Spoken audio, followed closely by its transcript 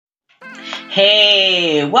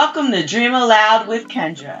Hey, welcome to Dream Aloud with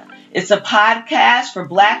Kendra. It's a podcast for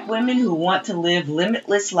Black women who want to live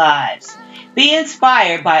limitless lives. Be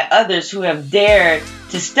inspired by others who have dared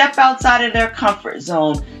to step outside of their comfort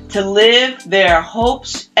zone to live their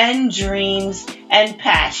hopes and dreams and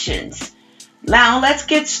passions. Now let's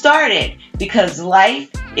get started because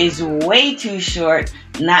life is way too short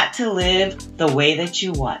not to live the way that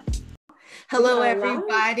you want. Hello,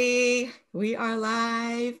 everybody. We are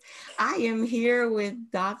live. I am here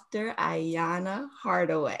with Dr. Ayanna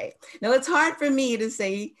Hardaway. Now, it's hard for me to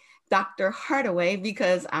say Dr. Hardaway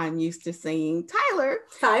because I'm used to saying Tyler.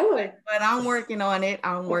 But I'm working on it.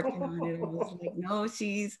 I was like, no,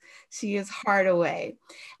 she is Hardaway.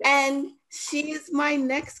 And she is my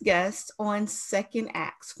next guest on Second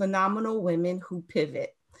Acts, Phenomenal Women Who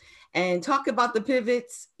Pivot. And talk about the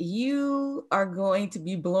pivots. You are going to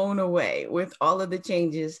be blown away with all of the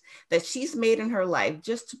changes that she's made in her life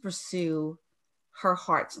just to pursue her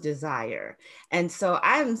heart's desire. And so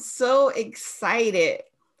I'm so excited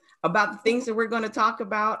about the things that we're going to talk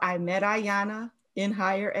about. I met Ayanna in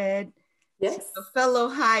higher ed. Yes. She's a fellow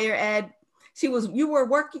higher ed.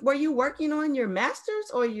 Were you working on your master's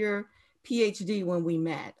or your PhD when we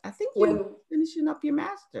met? I think you were finishing up your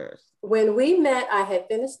master's. When we met, I had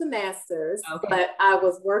finished the master's, but I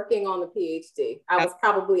was working on the PhD. I was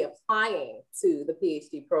probably applying to the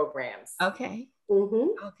PhD programs. Okay.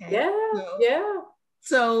 Mm-hmm. Okay. Yeah.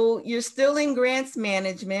 So you're still in grants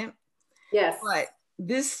management. Yes. But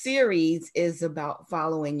this series is about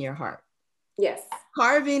following your heart. Yes.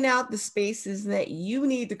 Carving out the spaces that you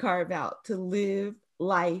need to carve out to live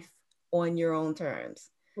life on your own terms.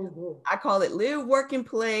 Mm-hmm. I call it live, work, and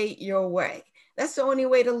play your way. That's the only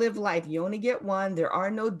way to live life. You only get one. There are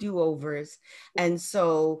no do-overs. And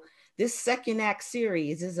so this Second Act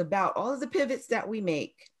series is about all of the pivots that we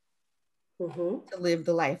make to live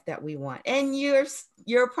the life that we want. And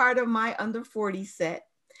you're part of my under 40 set.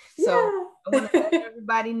 So I want to let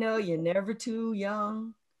everybody know you're never too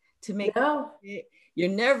young to make it. You're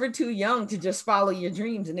never too young to just follow your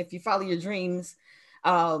dreams. And if you follow your dreams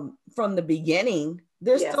from the beginning,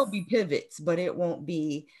 there'll still be pivots, but it won't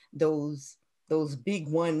be those big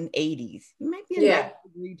 180s. You might be a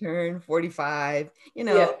 90-degree turn, 45,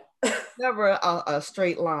 never a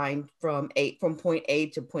straight line from point A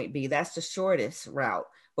to point B. That's the shortest route,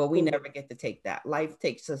 but we never get to take that. Life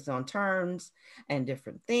takes us on turns and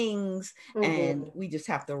different things, and we just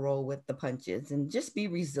have to roll with the punches and just be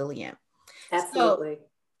resilient. Absolutely.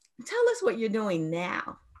 So, tell us what you're doing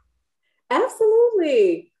now.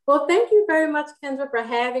 Absolutely. Well, thank you very much, Kendra, for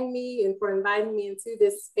having me and for inviting me into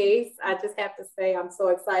this space. I just have to say I'm so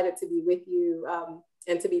excited to be with you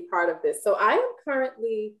and to be part of this. So I am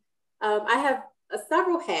currently, I have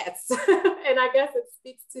several hats, and I guess it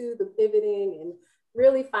speaks to the pivoting and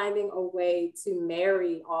really finding a way to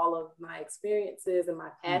marry all of my experiences and my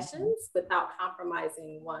passions without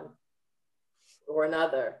compromising one or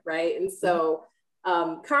another, right? And so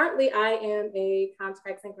currently, I am a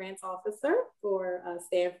contracts and grants officer for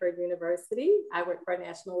Stanford University. I work for a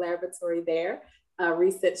national laboratory there, a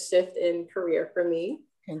recent shift in career for me.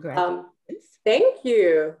 Congratulations. Thank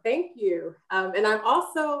you. And I'm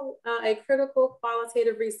also a critical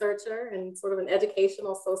qualitative researcher and sort of an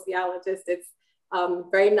educational sociologist. It's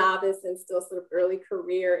very novice and still sort of early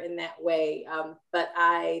career in that way. But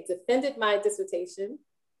I defended my dissertation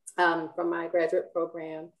from my graduate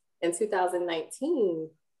program in 2019.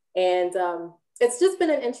 And it's just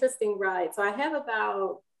been an interesting ride. So I have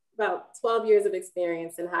about 12 years of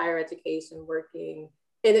experience in higher education, working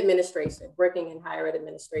in higher ed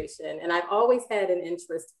administration. And I've always had an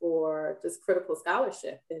interest for just critical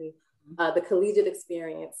scholarship and the collegiate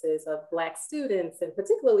experiences of Black students and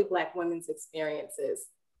particularly Black women's experiences.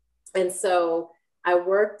 And so I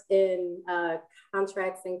worked in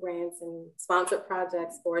contracts and grants and sponsored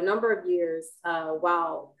projects for a number of years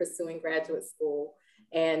while pursuing graduate school.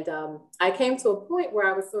 And I came to a point where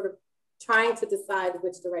I was sort of trying to decide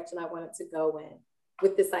which direction I wanted to go in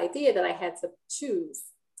with this idea that I had to choose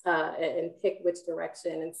and pick which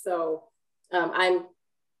direction. And so I'm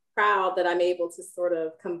proud that I'm able to sort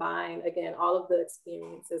of combine, again, all of the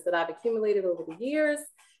experiences that I've accumulated over the years.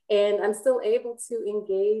 And I'm still able to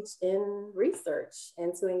engage in research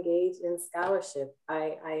and to engage in scholarship.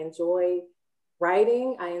 I enjoy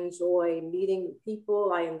writing. I enjoy meeting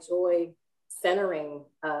people. I enjoy centering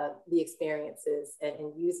the experiences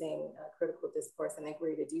and using critical discourse and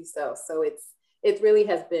inquiry to do so. So it really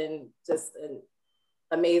has been just an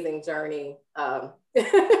amazing journey.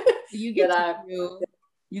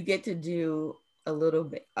 You get to do a little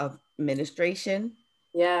bit of administration,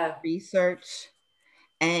 research,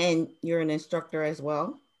 and you're an instructor as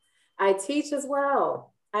well. I teach as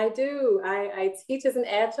well. I do. I teach as an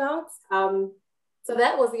adjunct. So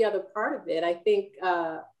that was the other part of it. I think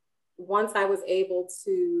once I was able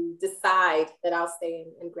to decide that I'll stay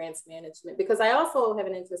in grants management, because I also have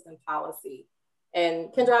an interest in policy.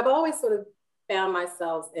 And Kendra, I've always sort of found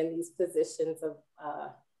myself in these positions of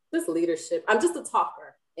just leadership. I'm just a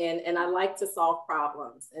talker, and I like to solve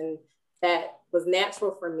problems. And that was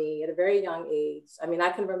natural for me at a very young age. I mean,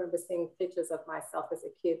 I can remember seeing pictures of myself as a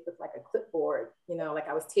kid with like a clipboard, you know, like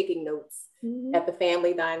I was taking notes at the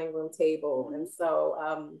family dining room table. And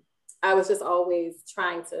so I was just always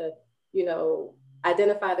trying to, you know,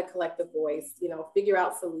 identify the collective voice, you know, figure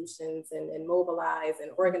out solutions and mobilize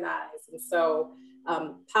and organize. And so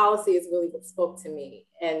policy is really what spoke to me.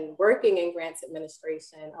 And working in grants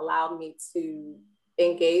administration allowed me to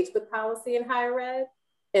engage with policy in higher ed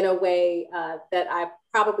in a way that I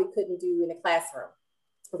probably couldn't do in a classroom,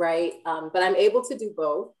 right? But I'm able to do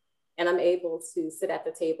both, and I'm able to sit at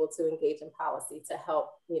the table to engage in policy to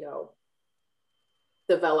help, you know,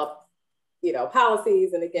 develop, you know,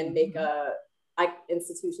 policies, and again, make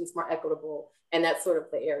institutions more equitable. And that's sort of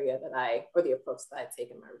the area that or the approach that I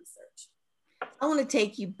take in my research. I want to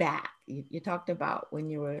take you back. You talked about when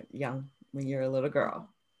you were young, when you were a little girl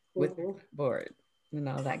with the board and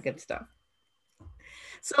all that good stuff.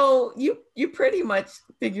 So you pretty much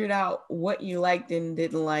figured out what you liked and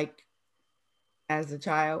didn't like as a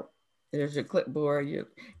child. There's your clipboard,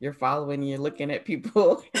 you're following, you're looking at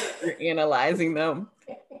people, you're analyzing them.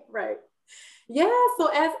 Right. Yeah.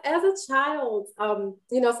 So as a child,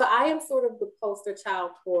 you know, so I am sort of the poster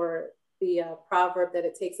child for the proverb that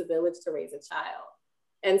it takes a village to raise a child.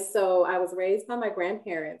 And so I was raised by my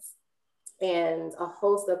grandparents and a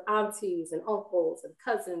host of aunties and uncles and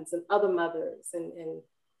cousins and other mothers and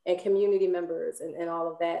community members and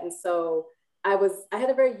all of that. And so I had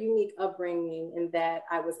a very unique upbringing in that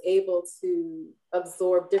I was able to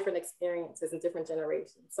absorb different experiences in different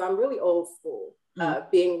generations. So I'm really old school,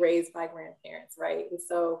 being raised by grandparents, right? And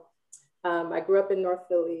so I grew up in North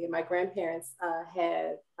Philly, and my grandparents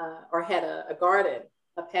had a garden,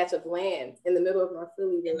 a patch of land in the middle of North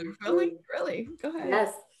Philly. Really? Go ahead.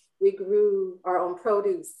 Yes. We grew our own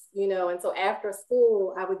produce, you know, and so after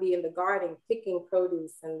school, I would be in the garden picking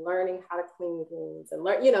produce and learning how to clean greens and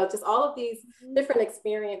learn, you know, just all of these different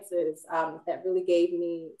experiences that really gave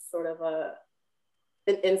me sort of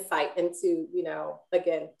an insight into, you know,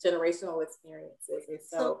 again, generational experiences. And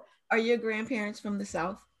so are your grandparents from the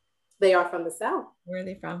South? They are from the South. Where are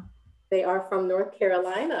they from? They are from North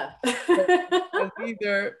Carolina.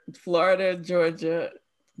 Either Florida, Georgia,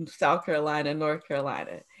 South Carolina, North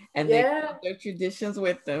Carolina. And they took their traditions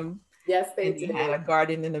with them. Yes, they did. You had a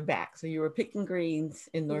garden in the back. So you were picking greens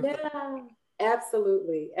in North Carolina.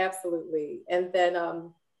 Absolutely. Absolutely. And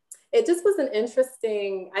then it just was an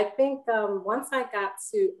interesting, I think once I got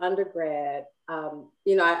to undergrad,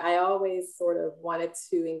 you know, I always sort of wanted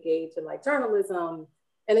to engage in like journalism.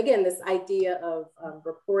 And again, this idea of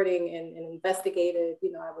reporting and investigative,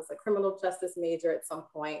 you know, I was a criminal justice major at some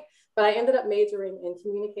point, but I ended up majoring in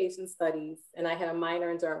communication studies, and I had a minor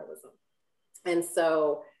in journalism. And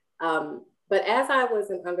so, but as I was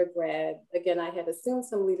an undergrad, again, I had assumed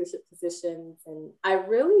some leadership positions, and I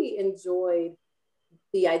really enjoyed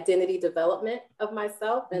the identity development of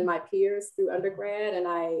myself and my peers through undergrad. And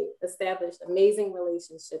I established amazing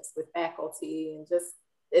relationships with faculty and just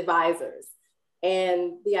advisors.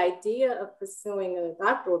 And the idea of pursuing a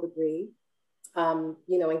doctoral degree, you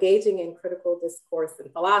know, engaging in critical discourse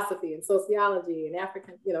and philosophy and sociology and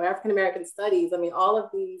African-American studies, I mean, all of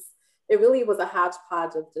these, it really was a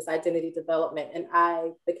hodgepodge of just identity development. And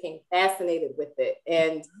I became fascinated with it.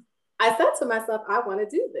 And I said to myself, I want to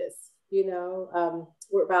do this. You know,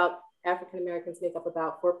 African-Americans make up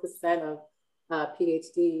about 4% of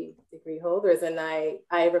PhD degree holders. And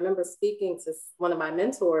I remember speaking to one of my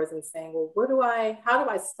mentors and saying, well, how do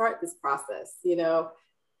I start this process? You know,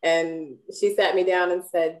 and she sat me down and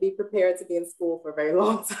said, be prepared to be in school for a very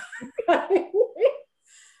long time.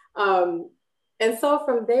 And so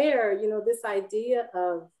from there, you know, this idea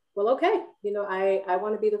of, well, okay, you know, I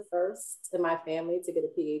want to be the first in my family to get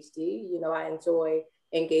a PhD. You know, I enjoy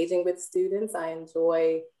engaging with students. I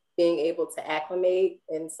enjoy being able to acclimate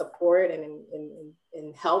and support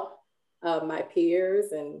and help my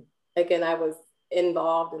peers. And again, I was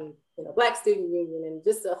involved in, you know, Black Student Union and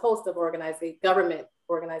just a host of government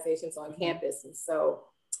organizations on campus. And so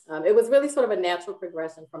it was really sort of a natural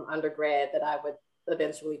progression from undergrad that I would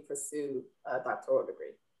eventually pursue a doctoral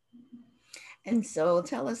degree. And so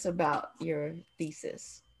tell us about your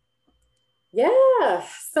thesis. Yeah,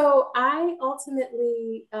 so I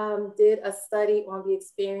ultimately did a study on the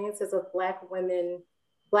experiences of Black women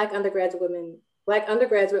Black undergraduate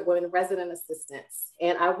women resident assistants.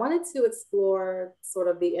 And I wanted to explore sort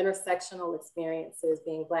of the intersectional experiences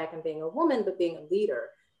being Black and being a woman, but being a leader.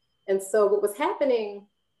 And so what was happening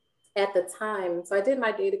at the time, so I did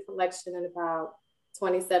my data collection in about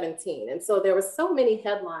 2017. And so there were so many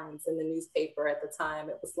headlines in the newspaper at the time.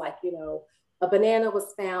 It was like, you know, a banana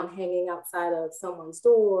was found hanging outside of someone's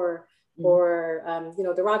door, or, you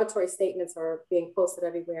know, derogatory statements are being posted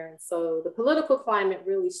everywhere. And so the political climate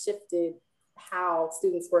really shifted how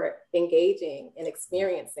students were engaging and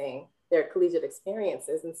experiencing their collegiate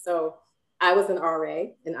experiences. And so I was an RA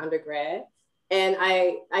in undergrad, and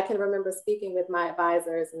I can remember speaking with my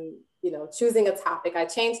advisors and, you know, choosing a topic. I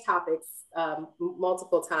changed topics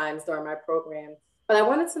multiple times during my program, but I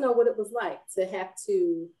wanted to know what it was like to have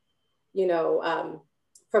to, you know,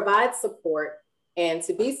 provide support and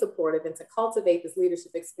to be supportive and to cultivate this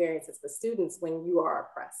leadership experiences for students when you are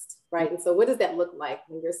oppressed, right? And so what does that look like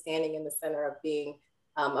when you're standing in the center of being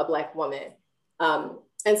a Black woman?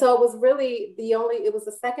 And so it was really it was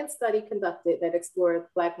the second study conducted that explored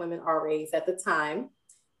Black women RAs at the time.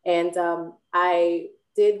 And I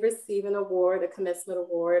did receive an award, a commencement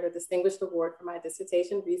award, a distinguished award for my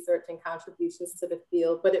dissertation research and contributions to the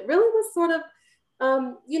field. But it really was sort of,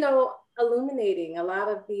 you know, illuminating a lot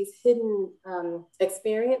of these hidden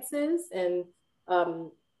experiences and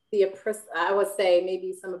I would say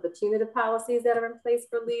maybe some of the punitive policies that are in place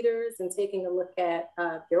for leaders, and taking a look at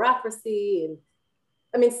bureaucracy and,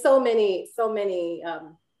 I mean, so many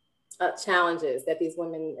challenges that these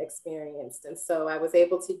women experienced. And so I was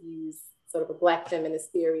able to use sort of a Black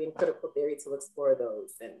feminist theory and critical theory to explore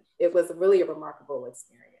those. And it was really a remarkable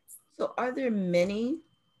experience. So are there many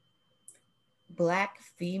Black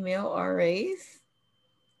female RAs?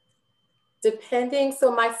 Depending, so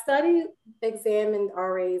my study examined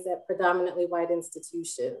RAs at predominantly white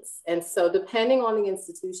institutions. And so depending on the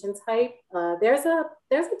institution type, there's a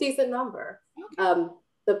decent number. Okay.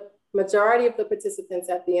 The majority of the participants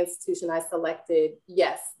at the institution I selected,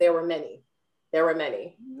 yes, there were many.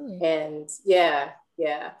 Mm. And yeah.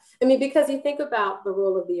 I mean, because you think about the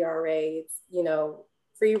role of the RA, it's, you know,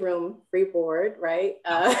 free room, free board, right?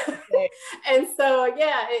 And so,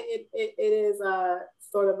 yeah, it is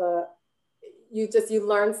sort of you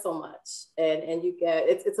learn so much, and you get,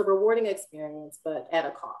 it's a rewarding experience, but at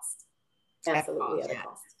a cost. Absolutely at a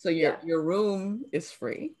cost. So your room is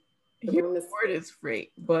free. Your board is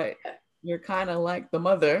free, but you're kind of like the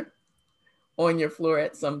mother on your floor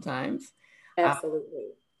at sometimes. Absolutely.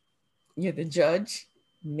 You're the judge,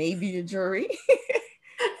 maybe a jury.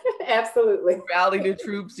 Absolutely. Rally the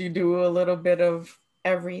troops, you do a little bit of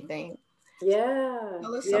everything. Yeah.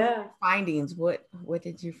 Tell us some of your findings. What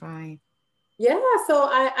did you find? Yeah, so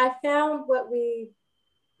I found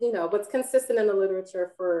what's consistent in the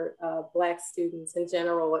literature for Black students in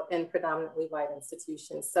general and predominantly white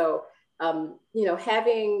institutions. So, you know,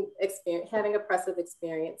 having oppressive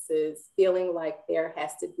experiences, feeling like there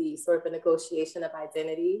has to be sort of a negotiation of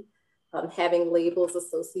identity, having labels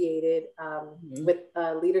associated with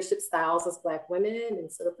leadership styles as Black women,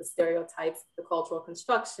 and sort of the stereotypes, the cultural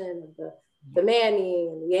construction of the Manny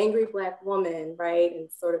and the angry Black woman, right? And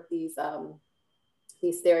sort of these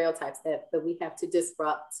stereotypes that we have to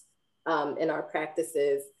disrupt in our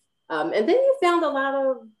practices. And then you found a lot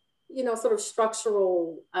of, you know, sort of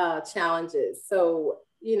structural challenges. So,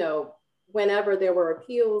 you know, whenever there were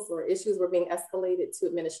appeals or issues were being escalated to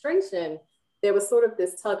administration, there was sort of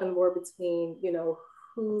this tug and war between, you know,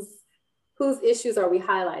 whose issues are we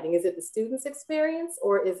highlighting? Is it the student's experience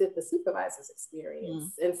or is it the supervisor's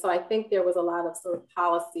experience? And so I think there was a lot of sort of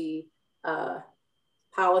policy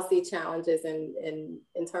challenges in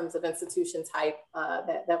terms of institution type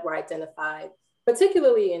that were identified,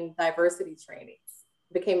 particularly in diversity trainings.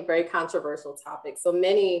 It became a very controversial topic. So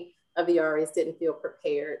many of the RAs didn't feel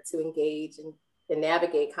prepared to engage and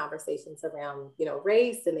navigate conversations around, you know,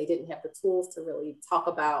 race, and they didn't have the tools to really talk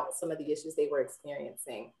about some of the issues they were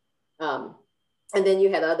experiencing. And then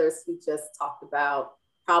you had others who just talked about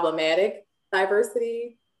problematic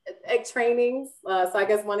diversity trainings. So I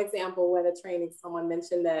guess one example, when a training, someone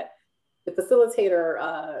mentioned that the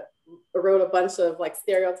facilitator wrote a bunch of like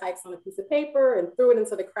stereotypes on a piece of paper and threw it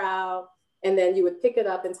into the crowd. And then you would pick it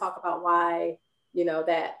up and talk about why, you know,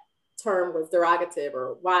 that term was derogative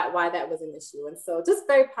or why that was an issue. And so just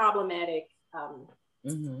very problematic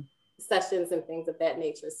sessions and things of that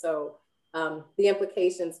nature. So the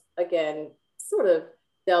implications, again, sort of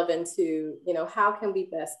delve into, you know, how can we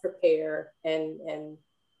best prepare and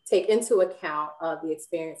take into account the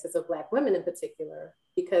experiences of Black women in particular,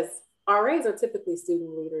 because RAs are typically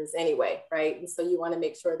student leaders anyway, right? And so you want to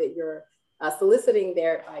make sure that you're soliciting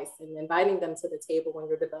their advice and inviting them to the table when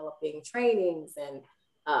you're developing trainings, and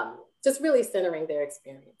just really centering their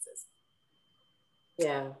experiences.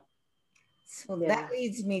 Yeah. So that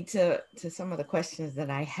leads me to some of the questions that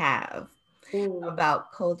I have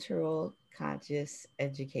about cultural conscious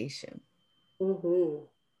education. Mm-hmm.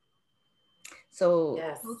 So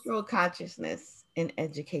cultural consciousness in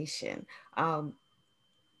education.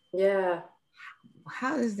 Yeah.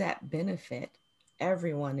 How does that benefit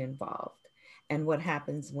everyone involved? And what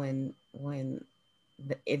happens when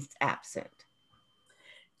it's absent?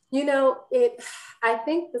 You know, I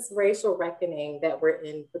think this racial reckoning that we're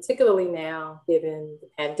in, particularly now, given the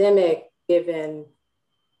pandemic, given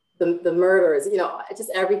the murders, you know,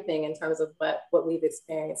 just everything in terms of what we've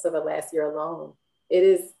experienced over the last year alone, it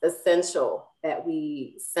is essential that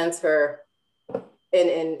we center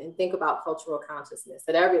and think about cultural consciousness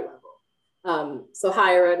at every level. So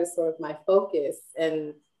higher ed is sort of my focus,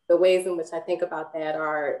 and the ways in which I think about that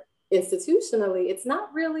are institutionally. It's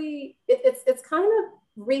not really, it's kind of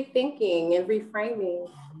rethinking and reframing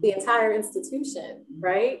the entire institution,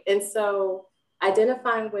 right? And so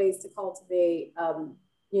identifying ways to cultivate,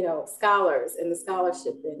 you know, scholars and the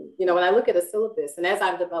scholarship. And, you know, when I look at a syllabus, and as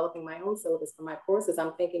I'm developing my own syllabus for my courses,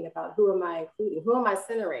 I'm thinking about who am I including? Who am I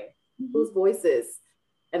centering? Mm-hmm. Whose voices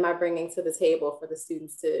am I bringing to the table for the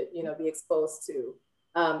students to, you know, be exposed to?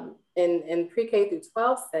 In pre-K through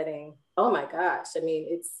 12 setting, oh my gosh, I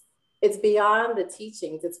mean, it's beyond the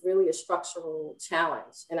teachings. It's really a structural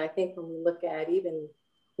challenge. And I think when we look at even,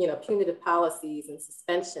 you know, punitive policies and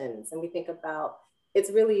suspensions, and we think about, it's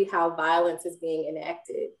really how violence is being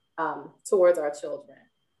enacted towards our children.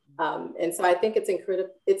 And so I think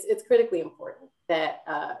it's critically important that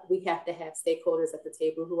we have to have stakeholders at the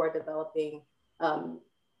table who are developing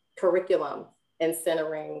curriculum and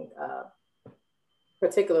centering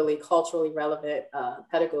particularly culturally relevant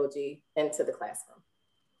pedagogy into the classroom.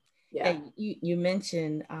 Yeah. And you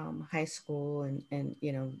mentioned high school and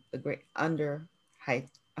you know, the great higher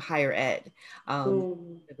ed,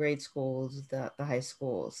 the grade schools, the high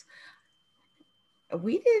schools.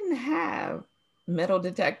 We didn't have metal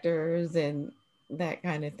detectors and that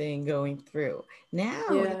kind of thing going through.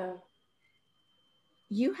 Now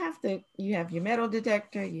you have your metal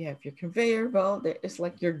detector, you have your conveyor belt. It's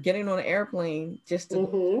like you're getting on an airplane just to go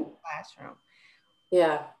to the classroom.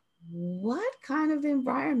 Yeah. What kind of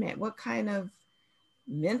environment, what kind of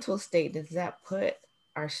mental state does that put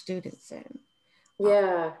our students in?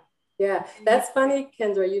 Yeah. That's funny,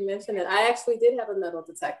 Kendra, you mentioned it. I actually did have a metal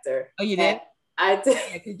detector. Oh, you did? I did.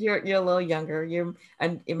 Yeah, because you're a little younger. You're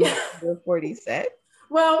in my 40 set.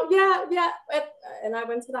 Well, yeah. And I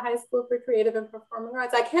went to the high school for creative and performing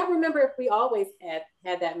arts. I can't remember if we always had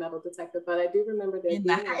that metal detector, but I do remember there in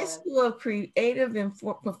the high school of creative and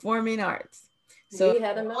performing arts. So we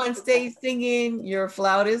had a on stage singing, you're a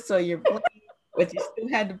flautist, so you're playing, but you still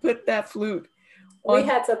had to put that flute on. We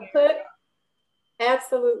had to put,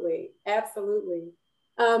 absolutely.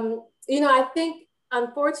 You know, I think,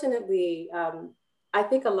 unfortunately, I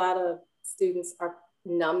think a lot of students are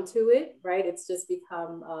numb to it, right? It's just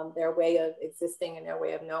become their way of existing and their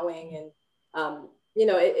way of knowing. And, you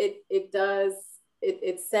know,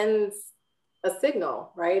 it sends a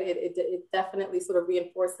signal, right? It definitely sort of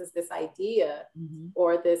reinforces this idea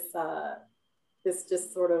or this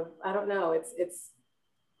just sort of, I don't know, it's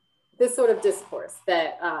this sort of discourse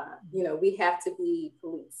that, you know, we have to be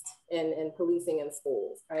policed in policing in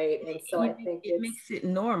schools, right? And so I think it makes it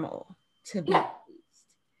normal to be policed.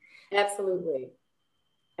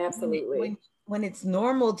 Absolutely. When it's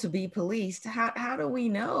normal to be policed, how do we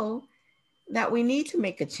know that we need to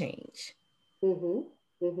make a change?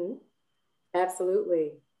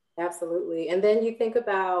 Absolutely. And then you think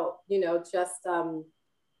about, you know, just, and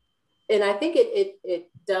I think it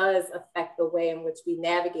does affect the way in which we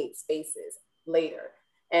navigate spaces later.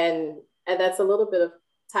 And that's a little bit of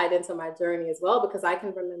tied into my journey as well, because I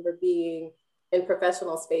can remember being in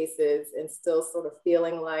professional spaces and still sort of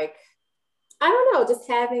feeling like, I don't know, just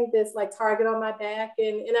having this like target on my back.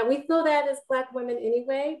 And we feel that as Black women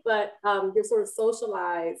anyway, but you're sort of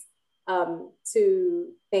socialized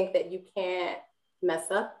to think that you can't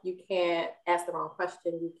mess up, you can't ask the wrong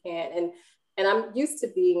question, you can't. And I'm used to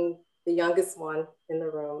being the youngest one in the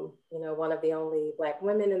room, you know, one of the only Black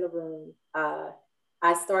women in the room.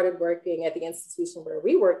 I started working at the institution where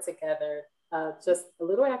we worked together just a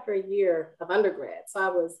little after a year of undergrad. So I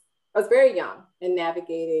was very young and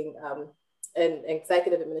navigating an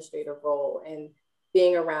executive administrative role and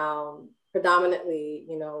being around predominantly,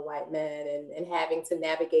 you know, white men and having to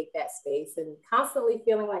navigate that space and constantly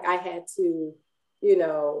feeling like I had to, you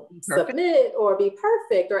know, submit or be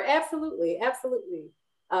perfect or absolutely.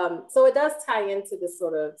 So it does tie into this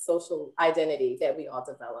sort of social identity that we all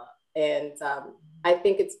develop. And I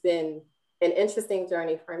think it's been an interesting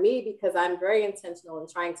journey for me because I'm very intentional in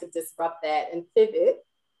trying to disrupt that and pivot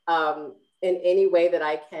in any way that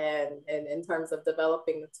I can, and in terms of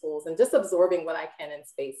developing the tools and just absorbing what I can in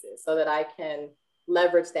spaces so that I can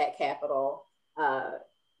leverage that capital,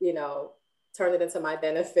 you know, turn it into my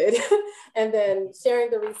benefit, and then sharing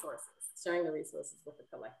the resources with the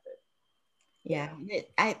collective. Yeah,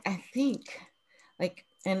 I think like,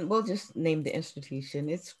 and we'll just name the institution,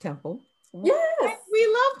 it's Temple. Yes. We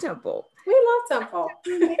love Temple. We love Temple.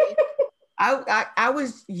 I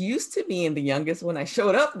was used to being the youngest. When I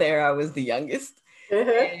showed up there, I was the youngest.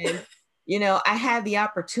 And, you know, I had the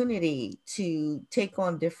opportunity to take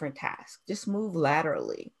on different tasks, just move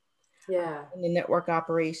laterally. Yeah. In the Network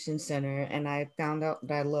Operations Center, and I found out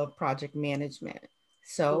that I love project management.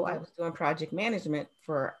 So I was doing project management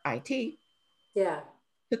for IT. Yeah.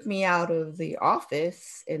 Took me out of the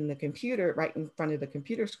office in the computer, right in front of the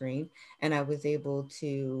computer screen, and I was able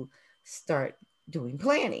to start doing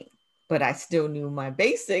planning. But I still knew my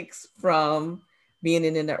basics from being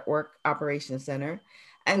in the Network Operations Center.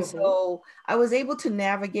 And so I was able to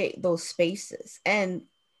navigate those spaces. And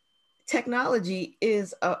technology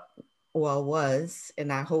is was,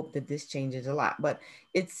 and I hope that this changes a lot, but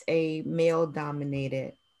it's a male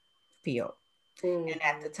dominated field. And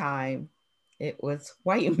at the time, it was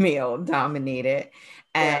white male dominated.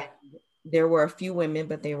 And there were a few women,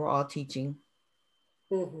 but they were all teaching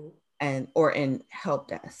and or in help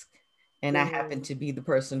desk. And I happened to be the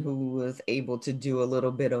person who was able to do a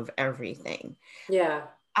little bit of everything. Yeah.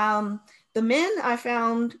 The men I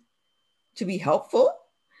found to be helpful.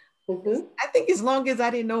 I think as long as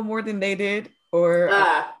I didn't know more than they did, or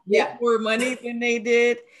make more money than they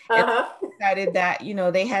did, and I decided that, you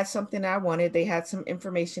know, they had something I wanted, they had some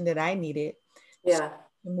information that I needed to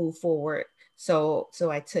move forward. So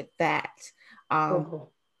I took that.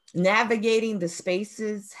 Navigating the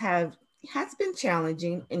spaces has been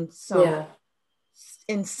challenging in some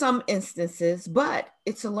instances, but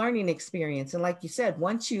it's a learning experience. And like you said,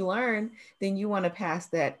 once you learn, then you want to pass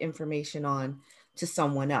that information on to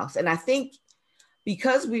someone else. And I think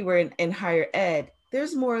because we were in higher ed,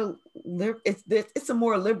 there's more, it's a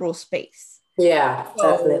more liberal space. Yeah,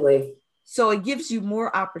 definitely. So it gives you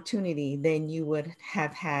more opportunity than you would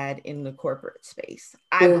have had in the corporate space.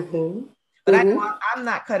 But I'm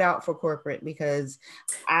not cut out for corporate because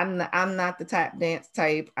I'm not the tap dance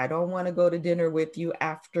type. I don't want to go to dinner with you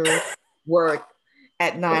after work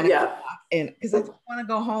at 9 o'clock, and because I just want to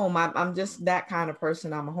go home. I'm just that kind of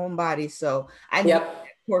person. I'm a homebody, so I knew that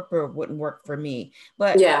corporate wouldn't work for me.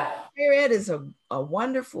 But higher ed is a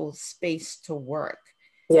wonderful space to work.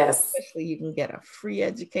 Yes, especially you can get a free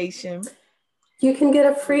education. You can get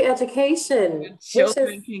a free education.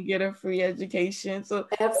 Children can get a free education. So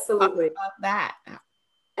absolutely talk about that.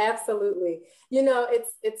 Absolutely. You know,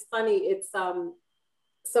 it's funny. It's so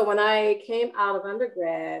when I came out of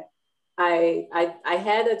undergrad, I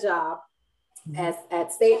had a job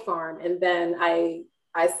at State Farm, and then I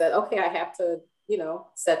said, okay, I have to, you know,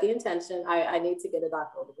 set the intention. I need to get a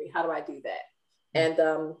doctoral degree. How do I do that? And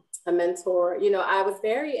a mentor, you know, I was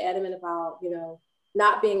very adamant about, you know,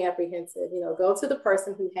 not being apprehensive, you know, go to the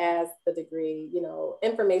person who has the degree, you know,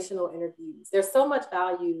 informational interviews. There's so much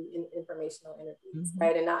value in informational interviews,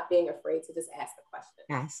 right? And not being afraid to just ask the question.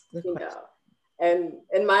 Ask the question. Know? And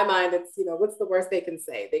in my mind, it's, you know, what's the worst they can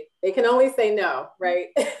say? They can only say no, right?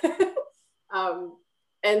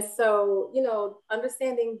 And so, you know,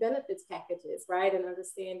 understanding benefits packages, right? And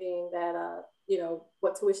understanding that, you know,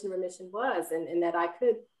 what tuition remission was and that I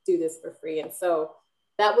could do this for free. And so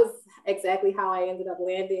that was exactly how I ended up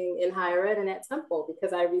landing in higher ed and at Temple,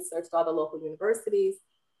 because I researched all the local universities.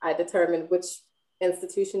 I determined which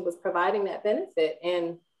institution was providing that benefit.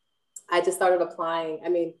 And I just started applying. I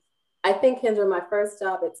mean, I think, Kendra, my first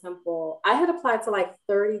job at Temple, I had applied to like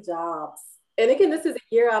 30 jobs. And again, this is a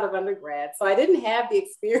year out of undergrad, so I didn't have the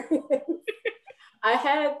experience. I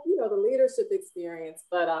had, you know, the leadership experience,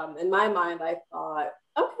 but in my mind, I thought,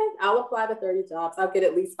 okay, I'll apply to 30 jobs. I'll get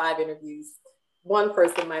at least 5 interviews. One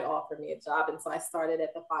person might offer me a job. And so I started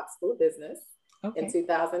at the Fox School of Business in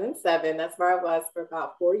 2007. That's where I was for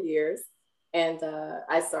about 4 years. And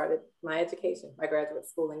I started my education, my graduate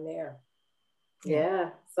schooling there. Yeah.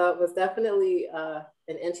 So it was definitely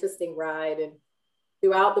an interesting ride. And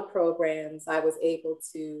throughout the programs, I was able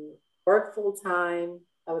to work full time.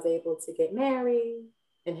 I was able to get married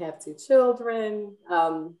and have 2 children.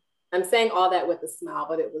 I'm saying all that with a smile,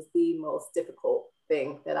 but it was the most difficult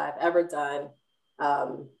thing that I've ever done.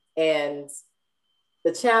 And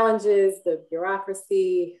the challenges, the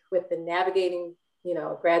bureaucracy with the navigating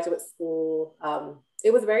graduate school.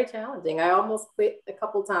 It was very challenging. I almost quit a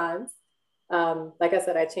couple times. Like I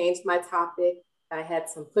said, I changed my topic. I had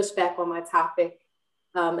some pushback on my topic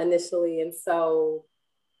initially. And so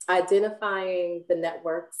identifying the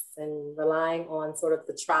networks and relying on sort of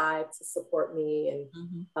the tribe to support me and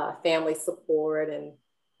family support and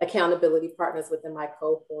accountability partners within my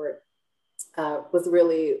cohort was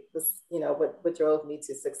what drove me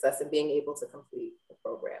to success in being able to complete the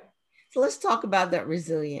program. So let's talk about that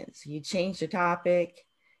resilience. You changed your topic.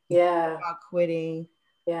 Yeah. About quitting.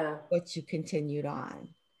 Yeah. But you continued on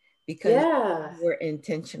because you were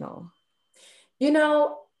intentional.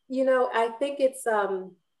 I think it's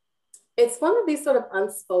one of these sort of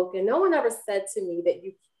unspoken. No one ever said to me that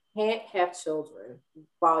you can't have children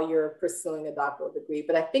while you're pursuing a doctoral degree.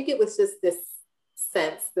 But I think it was just this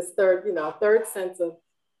sense, this third sense of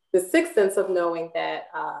the sixth sense of knowing that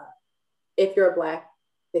if you're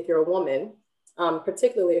a woman,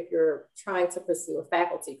 particularly if you're trying to pursue a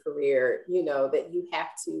faculty career, that you have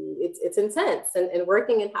to, it's intense. And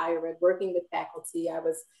working in higher ed, working with faculty, I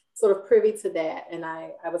was sort of privy to that. And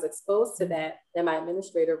I was exposed to that in my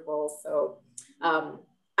administrative role. So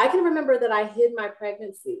I can remember that I hid my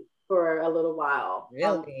pregnancy for a little while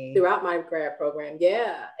throughout my grad program.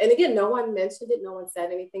 Yeah. And again, no one mentioned it. No one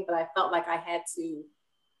said anything, but I felt like I had to,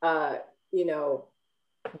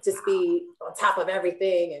 just be on top of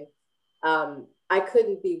everything. And I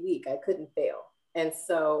couldn't be weak. I couldn't fail. And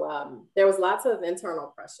so there was lots of internal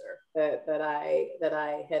pressure that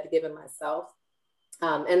I had given myself.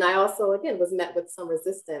 And I also, again, was met with some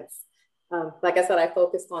resistance. Like I said, I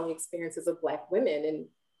focused on the experiences of Black women, and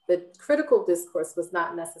the critical discourse was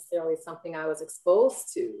not necessarily something I was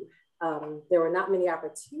exposed to. There were not many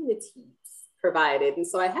opportunities provided. And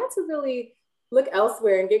so I had to really look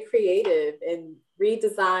elsewhere and get creative and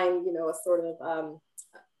redesign, a sort of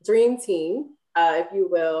dream team, if you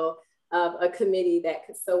will, of a committee that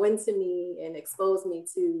could sew into me and expose me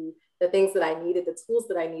to the things that I needed, the tools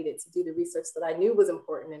that I needed to do the research that I knew was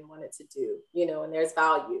important and wanted to do, and there's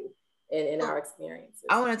value in our experiences.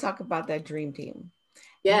 I want to talk about that dream team.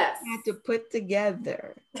 Yes. You had to put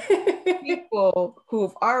together people who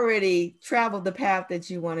have already traveled the path that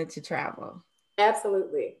you wanted to travel.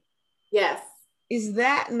 Absolutely. Yes. Is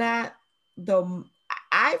that not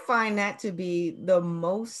I find that to be the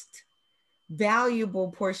most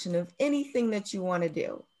valuable portion of anything that you want to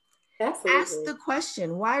do. Absolutely. Ask the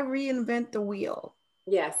question, why reinvent the wheel?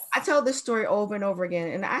 Yes. I tell this story over and over again,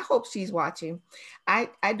 and I hope she's watching. I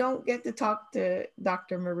don't get to talk to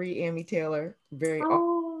Dr. Marie Amy Taylor very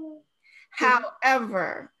often.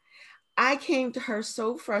 However, I came to her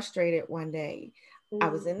so frustrated one day. I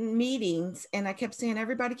was in meetings and I kept saying,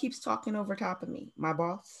 everybody keeps talking over top of me, my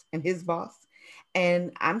boss and his boss.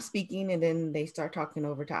 And I'm speaking and then they start talking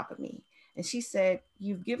over top of me. And she said,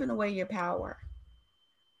 you've given away your power.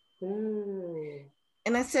 And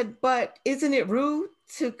I said, but isn't it rude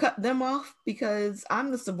to cut them off because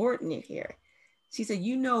I'm the subordinate here? She said,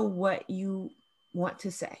 you know what you want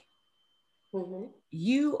to say.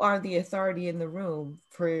 You are the authority in the room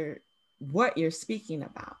for what you're speaking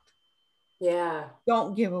about. Yeah.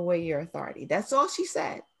 Don't give away your authority. That's all she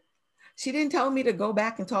said. She didn't tell me to go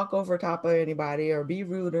back and talk over top of anybody or be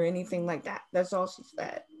rude or anything like that. That's all she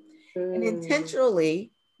said. And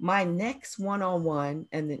intentionally, my next one-on-one,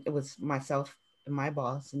 and it was myself and my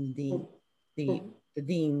boss and the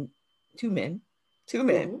dean, two men.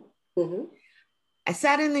 I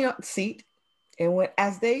sat in the seat, and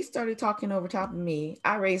as they started talking over top of me,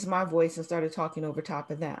 I raised my voice and started talking over top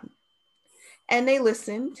of them. And they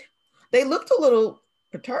listened. They looked a little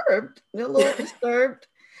perturbed, a little disturbed,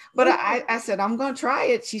 but I said, I'm going to try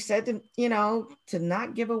it. She said, to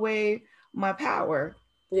not give away my power.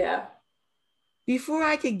 Yeah. Before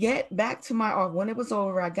I could get back to my office, when it was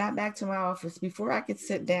over, I got back to my office. Before I could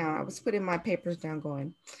sit down, I was putting my papers down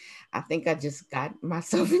going, I think I just got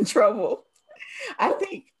myself in trouble. I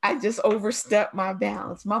think I just overstepped my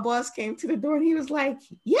bounds. My boss came to the door and he was like,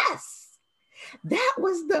 yes, that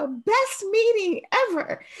was the best meeting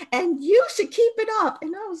ever. And you should keep it up.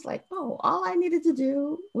 And I was like, oh, all I needed to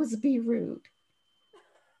do was be rude.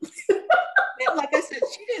 And like I said,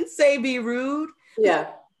 she didn't say be rude.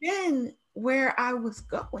 Yeah. Then where I was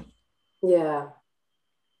going. Yeah.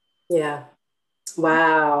 Yeah.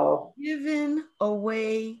 Wow. Giving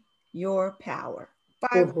away your power.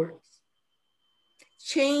 5 words.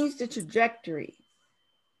 Change the trajectory.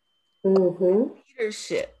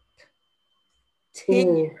 Leadership.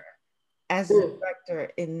 Tenure as a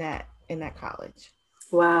director in that college.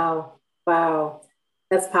 Wow. Wow.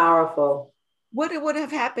 That's powerful. What would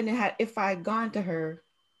have happened if I had gone to her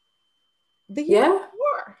the year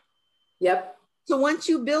before? Yep. So once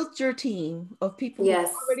you built your team of people who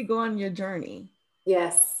Yes. already go on your journey,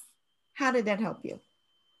 Yes. how did that help you?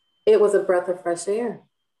 It was a breath of fresh air.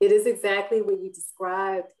 It is exactly what you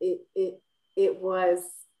described. It was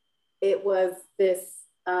this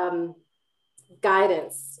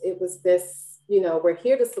guidance. It was this, we're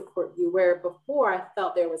here to support you. Where before I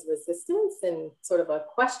felt there was resistance and sort of a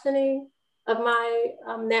questioning of my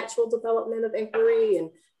natural development of inquiry.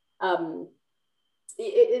 And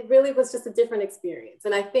it really was just a different experience.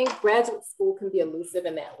 And I think graduate school can be elusive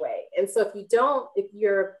in that way. And so if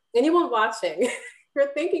you're anyone watching,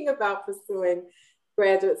 you're thinking about pursuing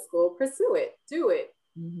graduate school, pursue it, do it.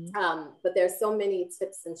 Mm-hmm. But there's so many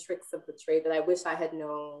tips and tricks of the trade that I wish I had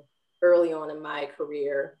known early on in my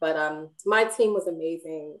career. But my team was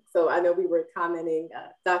amazing. So I know we were commenting,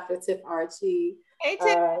 Dr. Tiff Archie. Hey,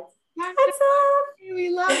 Tiff. We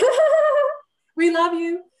love you. We love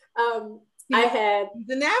you. I had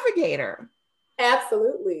the navigator.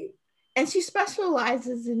 Absolutely. And she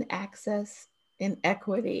specializes in access and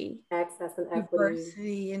equity. Access and equity.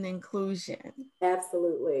 Diversity and inclusion.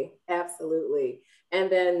 Absolutely. Absolutely. And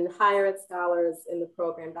then higher ed scholars in the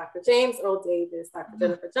program, Dr. James Earl Davis, Dr.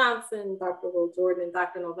 Jennifer Johnson, Dr. Will Jordan, and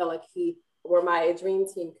Dr. Novella Keith were my Dream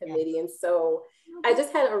Team committee. Yes. And so I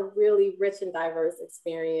just had a really rich and diverse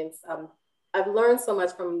experience. I've learned so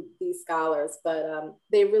much from these scholars, but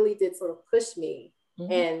they really did sort of push me.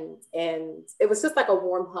 Mm-hmm. And it was just like a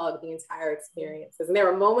warm hug, the entire experiences. And there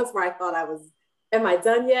were moments where I thought am I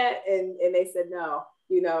done yet? And they said, no,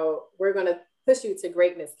 we're going to push you to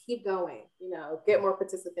greatness. Keep going, get more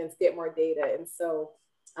participants, get more data. And so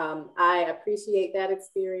I appreciate that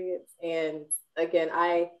experience. And again,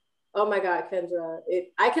 oh my God, Kendra,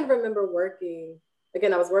 I can remember working,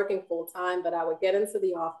 again, I was working full time, but I would get into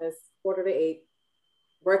the office 7:45,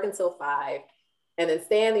 work until 5, and then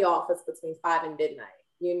stay in the office between 5 and midnight,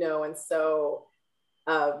 and so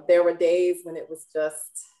there were days when it was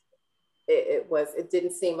just, it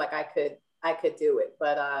didn't seem like I could do it.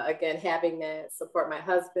 But again, having that support, my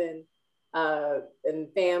husband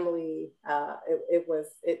and family,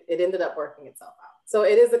 it ended up working itself out. So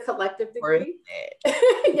it is a collective degree.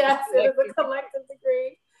 Yes, it is a collective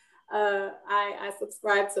degree. I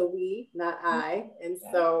subscribe to we, not I. And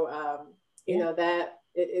so, that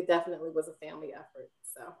it definitely was a family effort.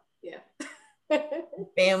 So, yeah.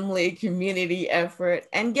 Family, community effort.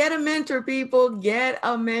 And get a mentor, people. Get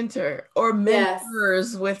a mentor or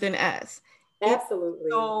mentors with an S. Absolutely.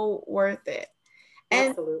 It's so worth it. And,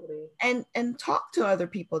 absolutely. And talk to other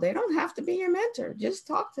people. They don't have to be your mentor. Just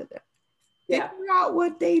talk to them. Figure out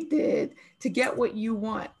what they did to get what you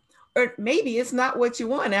want. Or maybe it's not what you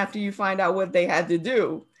want after you find out what they had to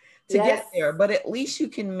do to get there. But at least you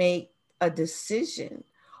can make a decision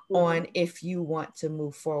on if you want to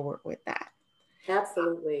move forward with that.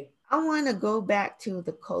 Absolutely. I want to go back to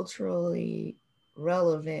the culturally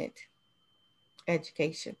relevant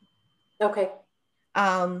education. Okay.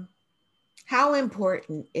 How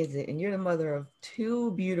important is it? And you're the mother of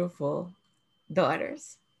 2 beautiful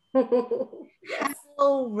daughters. Yes.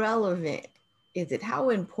 How relevant is it? How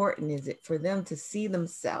important is it for them to see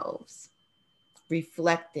themselves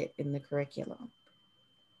reflected in the curriculum?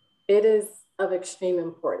 It is of extreme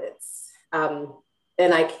importance. And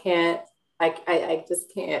I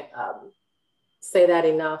just can't say that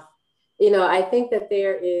enough. I think that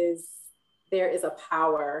there is a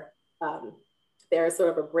power, there is sort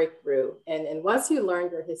of a breakthrough. And once you learn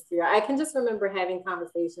your history, I can just remember having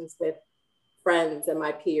conversations with friends and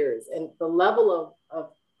my peers, and the level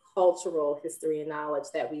of cultural history and knowledge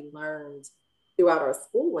that we learned throughout our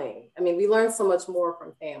schooling. I mean, we learned so much more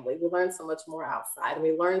from family. We learned so much more outside, and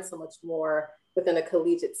we learned so much more within a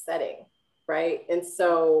collegiate setting, right? And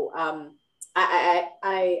so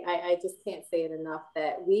I just can't say it enough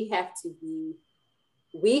that we have to be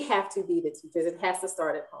the teachers. It has to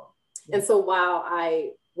start at home. Yeah. And so while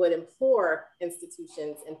I would implore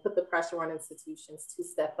institutions and put the pressure on institutions to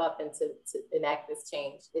step up and to enact this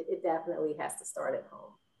change, it definitely has to start at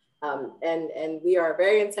home. And we are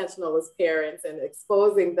very intentional as parents and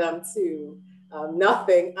exposing them to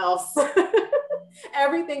nothing else.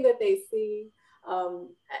 Everything that they see,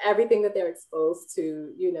 everything that they're exposed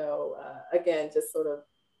to, again, just sort of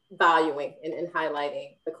valuing and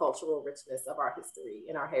highlighting the cultural richness of our history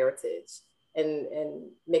and our heritage, and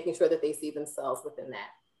making sure that they see themselves within that.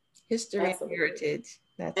 History Absolutely. And heritage.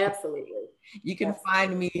 That's Absolutely. You can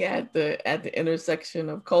find me at the intersection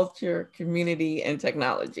of culture, community, and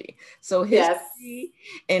technology. So history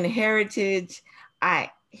and heritage,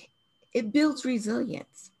 it builds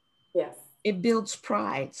resilience. Yes. It builds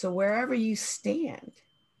pride. So wherever you stand,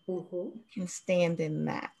 you can stand in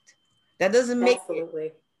that. That doesn't make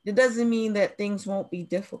it It doesn't mean that things won't be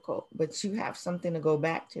difficult, but you have something to go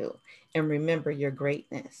back to and remember your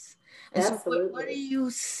greatness. And so what do Absolutely. you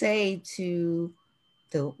say to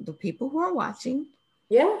the people who are watching?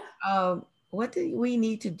 Yeah. What do we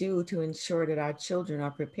need to do to ensure that our children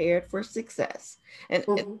are prepared for success?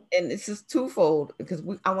 Mhm. And this is twofold because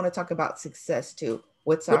I want to talk about success too.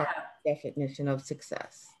 What's our Yeah. definition of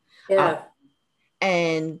success? Uh, Yeah.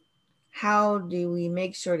 and how do we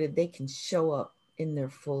make sure that they can show up in their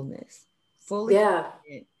fullness, fully Yeah.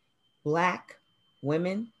 confident Black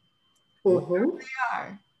women, wherever Hmm. they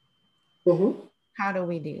are? Hmm. How do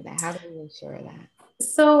we do that? How do we ensure that?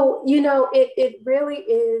 So, it really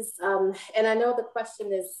is, and I know the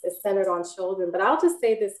question is centered on children, but I'll just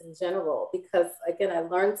say this in general, because again, I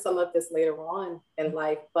learned some of this later on in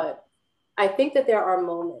life, but I think that there are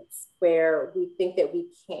moments where we think that we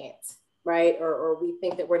can't, right? Or we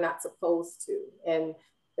think that we're not supposed to. And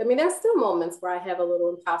I mean, there's still moments where I have a little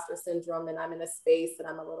imposter syndrome and I'm in a space and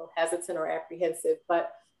I'm a little hesitant or apprehensive,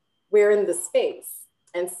 but we're in the space.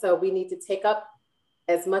 And so we need to take up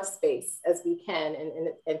as much space as we can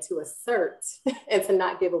and to assert and to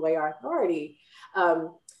not give away our authority.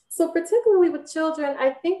 So particularly with children, I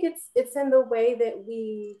think it's in the way that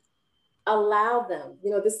we allow them,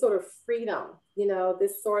 this sort of freedom,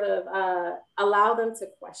 this sort of allow them to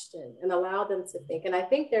question and allow them to think. And I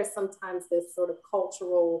think there's sometimes this sort of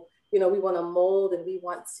cultural, we want to mold and we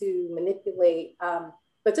want to manipulate,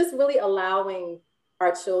 but just really allowing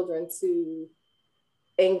our children to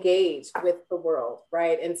engage with the world,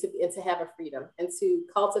 right? And to have a freedom and to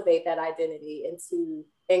cultivate that identity and to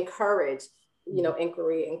encourage,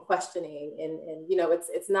 inquiry and questioning. And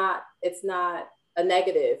it's not a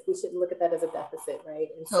negative. We shouldn't look at that as a deficit, right?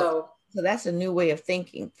 And So that's a new way of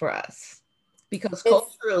thinking for us, because it's,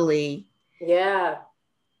 culturally, yeah,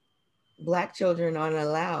 Black children aren't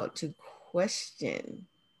allowed to question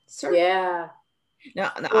certain. yeah.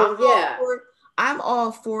 Now Well, yeah, I'm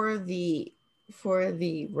all for the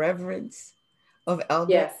reverence of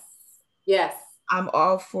elder. yes, yes. I'm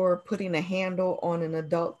all for putting a handle on an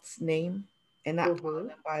adult's name and not calling Mm-hmm.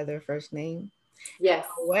 them by their first name. Yes,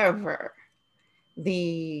 However,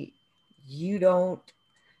 the you don't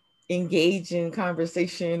engage in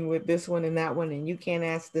conversation with this one and that one, and you can't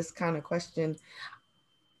ask this kind of question.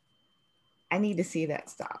 I need to see that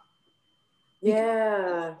stop. Because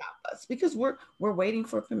yeah, stop us, because we're waiting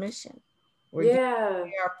for permission. We're giving yeah.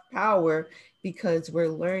 away our power because we're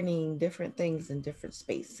learning different things in different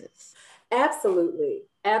spaces. Absolutely,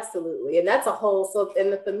 absolutely. And that's a whole, so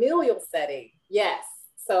in the familial setting, yes.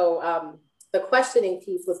 So the questioning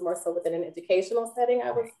piece was more so within an educational setting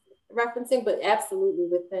I was referencing, but absolutely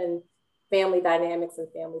within family dynamics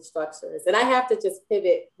and family structures. And I have to just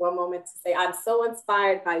pivot one moment to say I'm so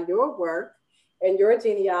inspired by your work and your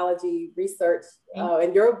genealogy research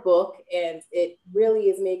and your book. And it really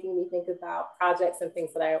is making me think about projects and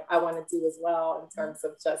things that I want to do as well in terms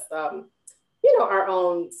of just our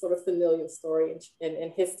own sort of familial story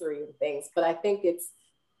and history and things. But I think it's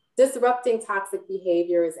disrupting toxic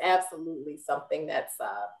behavior is absolutely something that's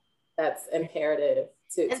imperative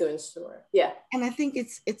to ensure. Yeah. And I think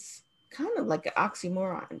it's kind of like an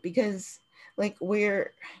oxymoron, because like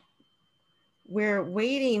we're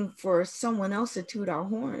waiting for someone else to toot our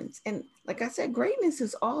horns. And like I said, greatness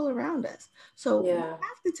is all around us. So we Yeah.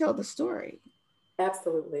 have to tell the story.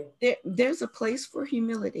 Absolutely. There's a place for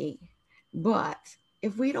humility, but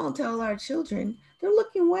if we don't tell our children, they're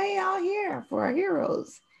looking way out here for our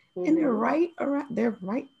heroes. Mm-hmm. And they're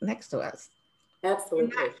right next to us.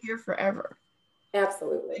 Absolutely. They're not here forever.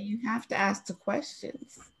 Absolutely. So you have to ask the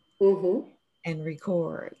questions, mm-hmm. and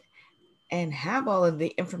record and have all of the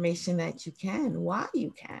information that you can while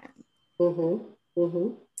you can. Mm-hmm.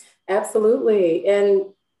 Mm-hmm. Absolutely.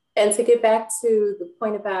 And to get back to the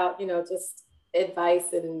point about, just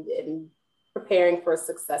advice and preparing for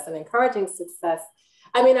success and encouraging success,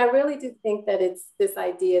 I mean, I really do think that it's this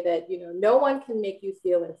idea that, no one can make you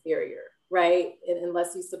feel inferior, right?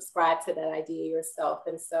 Unless you subscribe to that idea yourself.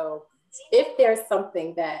 And so if there's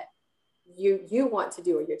something that you want to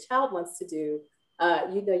do or your child wants to do,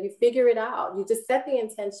 you figure it out. You just set the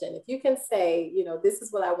intention. If you can say, this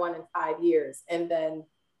is what I want in 5 years, and then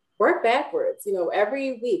work backwards,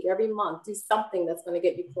 every week, every month, do something that's going to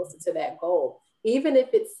get you closer to that goal, even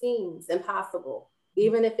if it seems impossible,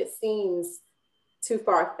 even if it seems too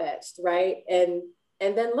far-fetched, right? And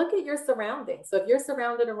then look at your surroundings. So if you're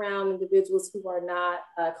surrounded around individuals who are not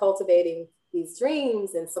cultivating these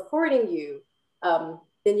dreams and supporting you,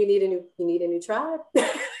 then you need a new tribe.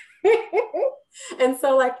 And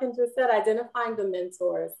so, like Kendra said, identifying the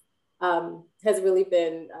mentors has really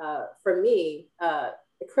been, for me,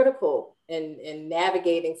 critical in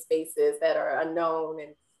navigating spaces that are unknown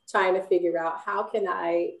and trying to figure out how can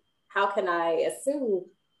I assume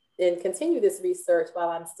and continue this research while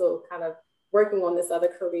I'm still kind of working on this other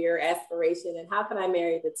career aspiration, and how can I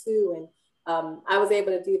marry the two? And I was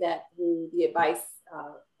able to do that through the advice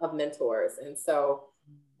of mentors. And so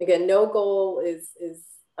again, no goal is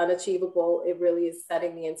unachievable. It really is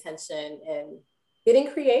setting the intention and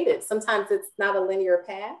getting creative. Sometimes it's not a linear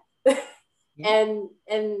path. and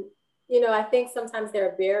I think sometimes there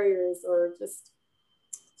are barriers or just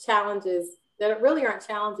challenges that really aren't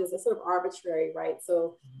challenges. They're sort of arbitrary, right?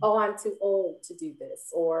 So, oh, I'm too old to do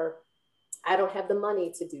this, or I don't have the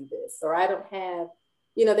money to do this, or I don't have,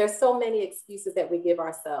 there's so many excuses that we give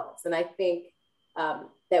ourselves. And I think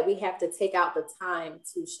that we have to take out the time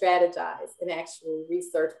to strategize and actually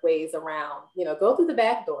research ways around, go through the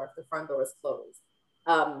back door if the front door is closed.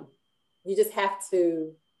 You just have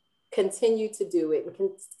to continue to do it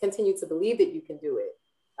and continue to believe that you can do it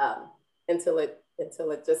until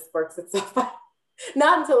it just works itself out.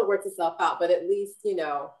 Not until it works itself out, but at least,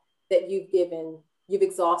 that you've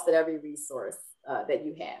exhausted every resource that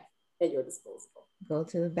you have at your disposal. Go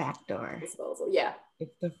to the back door. Disposal, yeah. If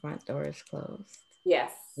the front door is closed.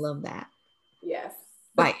 Yes. Love that. Yes.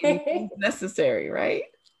 By any means necessary, right?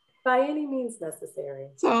 By any means necessary.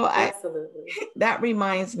 So absolutely. That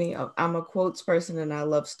reminds me of, I'm a quotes person and I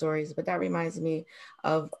love stories, but that reminds me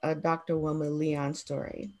of a Dr. Wilmer Leon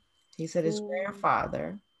story. He said his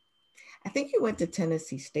grandfather, I think he went to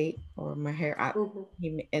Tennessee State or Meharry,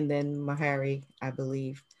 and then Meharry, I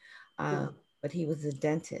believe, but he was a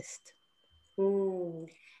dentist.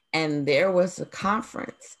 And there was a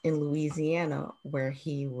conference in Louisiana where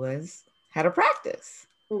he had a practice,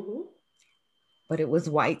 but it was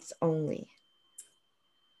whites only.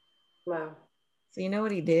 Wow. So you know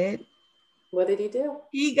what he did? What did he do?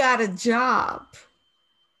 He got a job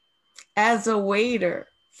as a waiter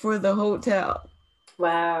for the hotel.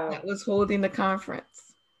 Wow. That was holding the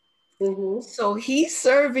conference. So he's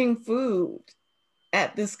serving food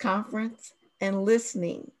at this conference and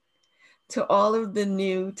listening to all of the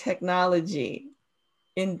new technology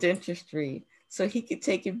in dentistry so he could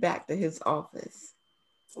take it back to his office.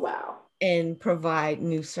 Wow. And provide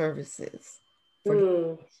new services for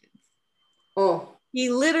the patients. He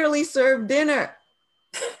literally served dinner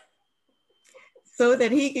so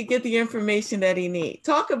that he could get the information that he needs.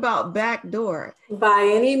 Talk about backdoor. By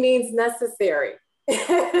any means necessary.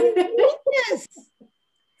 Yes.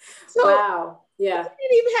 So, wow. Yeah. He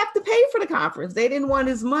didn't even have to pay for the conference. They didn't want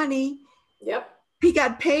his money. Yep. He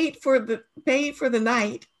got paid for the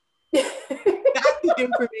night, got the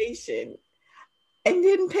information, and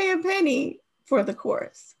didn't pay a penny for the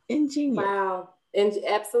course. Ingenious. Wow. And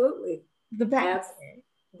absolutely. The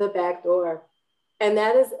back door. And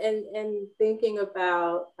that is, and thinking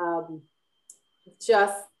about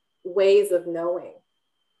just ways of knowing,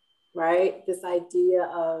 right? This idea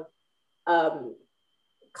of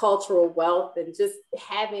cultural wealth and just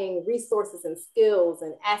having resources and skills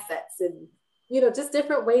and assets and, just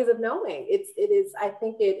different ways of knowing. I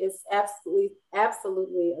think it is absolutely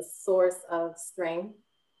a source of strength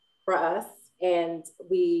for us. And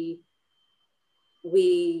we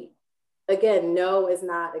again, no is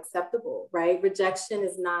not acceptable, right? Rejection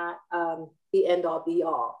is not the end all be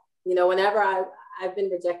all. Whenever I've been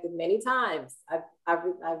rejected many times, I've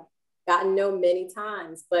gotten no many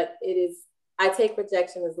times, but I take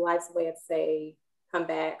rejection as life's way of saying, come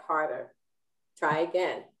back harder, try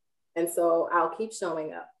again. And so I'll keep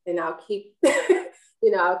showing up and I'll keep,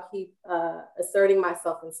 asserting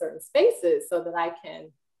myself in certain spaces so that I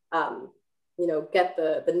can, get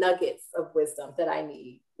the nuggets of wisdom that I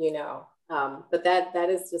need, but that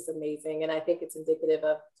is just amazing. And I think it's indicative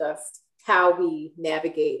of just how we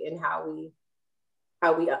navigate and how we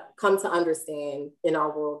come to understand in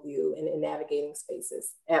our worldview and in navigating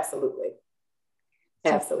spaces. Absolutely.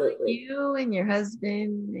 So absolutely. You and your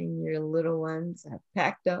husband and your little ones have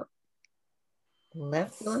packed up,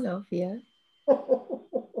 left Philadelphia,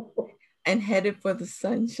 and headed for the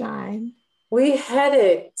sunshine. We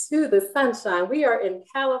headed to the sunshine. We are in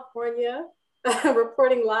California,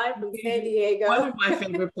 reporting live from San Diego. One of my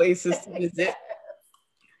favorite places to visit.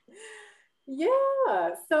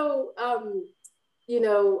 Yeah. So,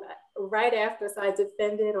 right after, so I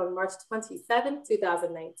defended on March 27th,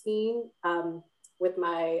 2019, with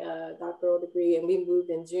my doctoral degree, and we moved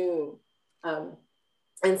in June.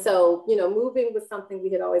 And so, moving was something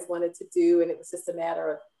we had always wanted to do, and it was just a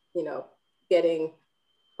matter of,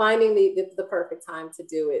 finding the perfect time to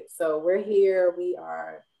do it. So we're here. We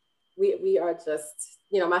we are just,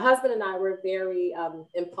 my husband and I were very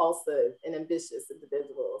impulsive and ambitious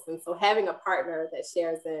individuals. And so having a partner that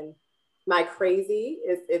shares in my crazy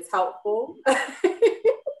it's helpful.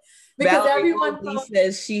 Because Valerie everyone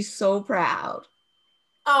says she's so proud.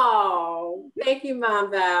 Oh, thank you,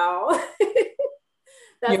 Mom Val.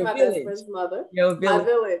 That's Your my village. best friend's mother. Your village. My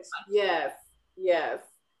village. Yes.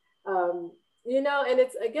 And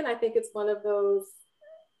it's, again, I think it's one of those,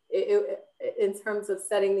 in terms of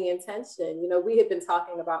setting the intention, we had been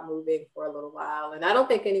talking about moving for a little while, and I don't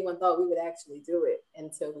think anyone thought we would actually do it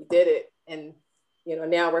until we did it. And,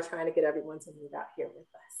 now we're trying to get everyone to move out here with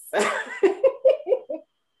us.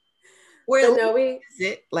 Where is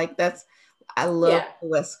it? Like I love the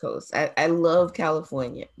West Coast. I love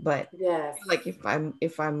California, but yes, like if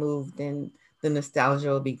I move, then the nostalgia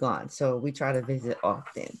will be gone. So we try to visit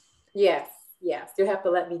often. Yes. You'll have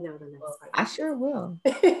to let me know the next time. I sure will.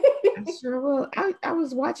 I sure will. I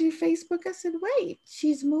was watching Facebook. I said, wait,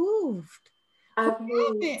 she's moved. I've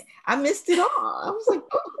moved. I missed it all. I was like,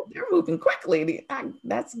 oh, they're moving quickly.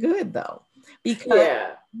 That's good though, because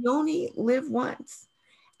you only live once.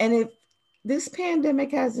 And if this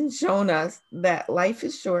pandemic hasn't shown us that life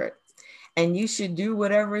is short and you should do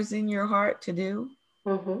whatever is in your heart to do,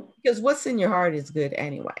 because what's in your heart is good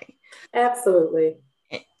anyway. Absolutely.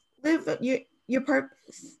 And live your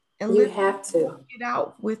purpose, and you have to it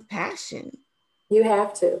out with passion. You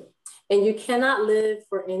have to. And you cannot live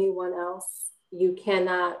for anyone else. You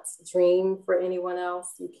cannot dream for anyone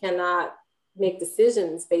else. You cannot make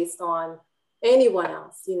decisions based on anyone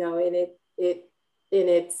else, and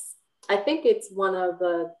it's, I think it's one of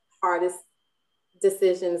the hardest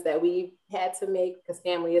decisions that we had to make, because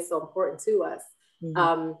family is so important to us.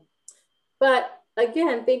 But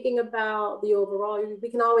again, thinking about the overall, we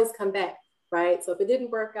can always come back, right? So if it didn't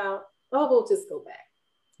work out, we'll just go back.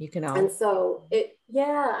 You can always. And so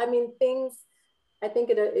I think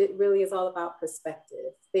it really is all about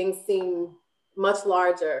perspective. Things seem much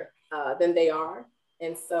larger than they are.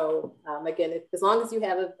 And so, again, as long as you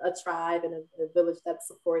have a tribe and a village that's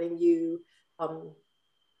supporting you,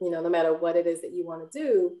 no matter what it is that you want to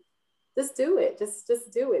do, just do it. Just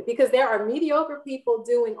do it, because there are mediocre people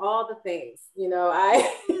doing all the things. I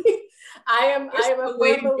am a firm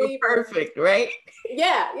believer. Perfect, right?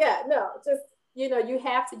 No, just you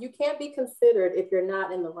can't be considered if you're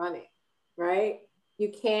not in the running, right? You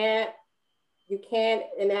can't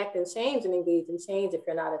enact and change and engage in change if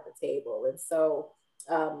you're not at the table. And so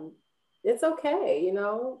it's okay,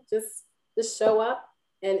 just show up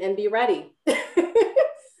and be ready.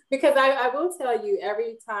 Because I will tell you,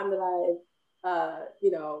 every time that I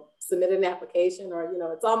submit an application, or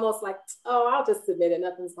it's almost like, I'll just submit it,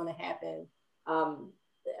 nothing's going to happen.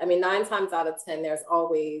 9 times out of 10, there's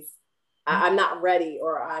always I'm not ready,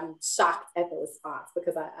 or I'm shocked at the response,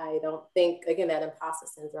 because I don't think, again, that imposter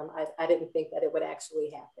syndrome, I didn't think that it would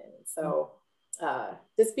actually happen. So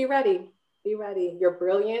just be ready. Be ready. You're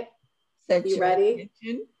brilliant. Be ready.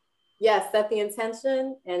 Intention. Yes, set the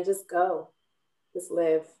intention and just go. Just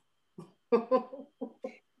live.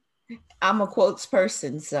 I'm a quotes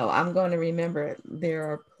person, so I'm going to remember it.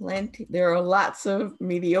 There are lots of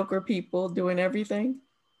mediocre people doing everything.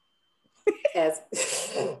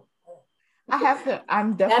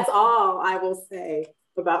 I'm definitely. That's all I will say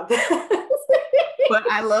about that. But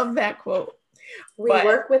I love that quote. We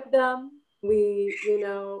work with them. It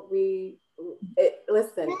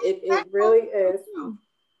really is.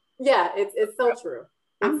 Yeah, it's so true.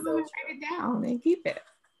 I'm going to write it down and keep it.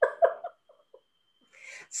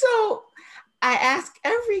 So I ask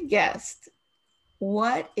every guest,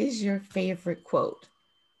 what is your favorite quote?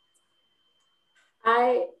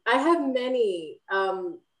 I have many.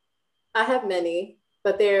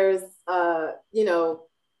 But there's, I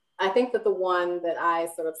think that the one that I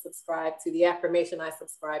sort of subscribe to, the affirmation I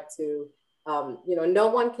subscribe to, no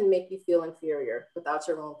one can make you feel inferior without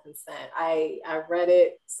your own consent. I read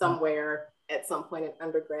it somewhere at some point in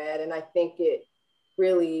undergrad, and I think it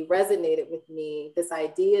really resonated with me, this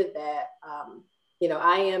idea that,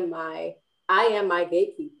 I am my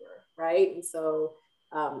gatekeeper, right? And so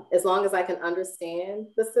as long as I can understand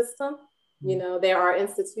the system, there's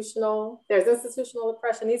institutional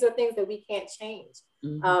oppression. These are things that we can't change.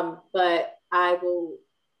 But I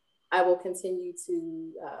will continue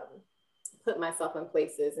to put myself in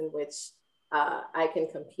places in which I can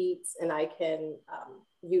compete, and I can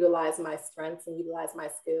utilize my strengths and utilize my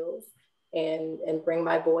skills, and bring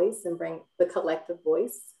my voice and bring the collective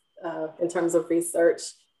voice in terms of research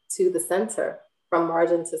to the center, from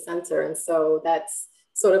margin to center. And so that's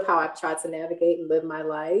sort of how I've tried to navigate and live my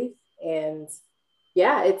life. And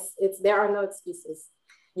yeah, there are no excuses.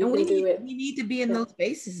 You And can do it. we need to be in those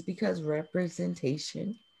spaces because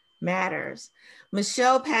representation matters.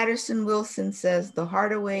 Michelle Patterson Wilson says the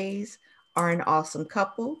Hardaways are an awesome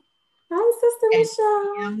couple. Hi, And Sister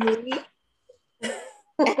family. And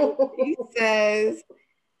Michelle. she says,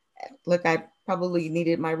 look, I probably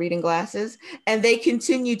needed my reading glasses. And they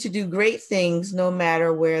continue to do great things no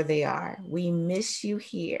matter where they are. We miss you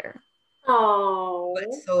here. Oh,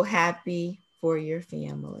 But so happy for your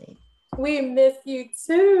family. we miss you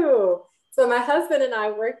too. So my husband and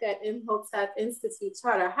I worked at Imhotep Institute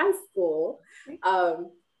Charter High School.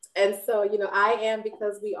 And so, you know, I am,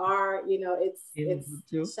 because we are, you know,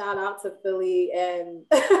 it's shout out to Philly and,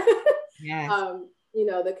 Yes. You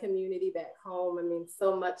know, the community back home. I mean,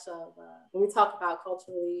 so much of, when we talk about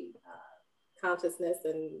culturally consciousness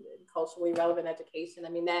and culturally relevant education, I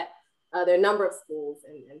mean, that there are a number of schools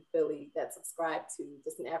in Philly that subscribe to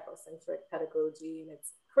just an Afrocentric pedagogy, and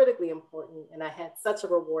it's critically important. And I had such a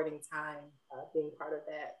rewarding time being part of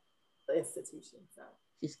that institution. So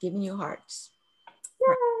she's giving you hearts.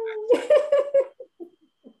 Yay!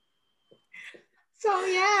 So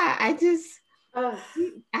yeah, I think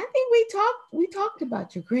we talked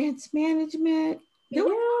about your grants management. Did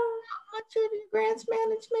we talk about much of your grants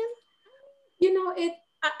management? You know,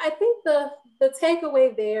 I think the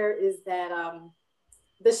takeaway there is that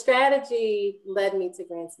the strategy led me to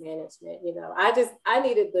grants management. You know, I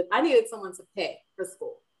needed someone to pay for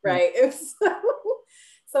school, right? Mm-hmm.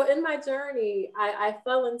 So in my journey, I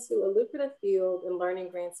fell into a lucrative field in learning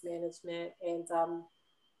grants management, and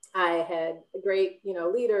I had great, you know,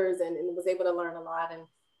 leaders and was able to learn a lot, and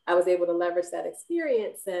I was able to leverage that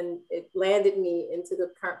experience, and it landed me into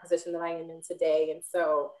the current position that I am in today. And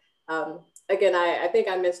so again, I think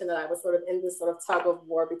I mentioned that I was sort of in this sort of tug of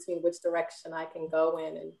war between which direction I can go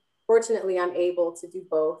in. And fortunately, I'm able to do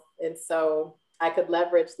both. And so I could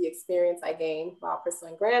leverage the experience I gained while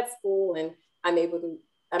pursuing grad school. And I'm able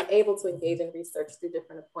to engage in research through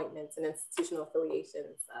different appointments and institutional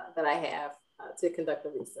affiliations that I have to conduct the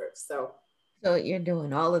research. So you're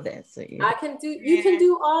doing all of that. So you can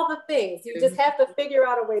do all the things. You just have to figure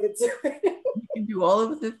out a way to do it. You can do all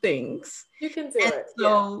of the things. You can do it.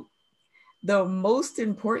 So the most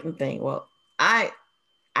important thing, well, I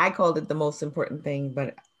called it the most important thing,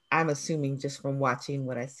 but I'm assuming just from watching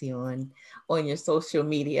what I see on your social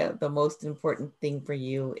media, the most important thing for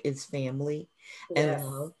you is family and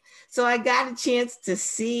love. So I got a chance to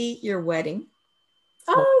see your wedding.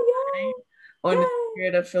 Oh, yeah. On the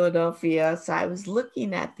Spirit of Philadelphia. So I was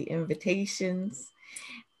looking at the invitations,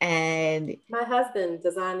 and my husband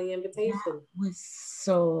designed the invitation. That was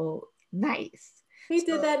so nice. He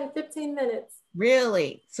did that in 15 minutes.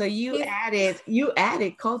 Really? So you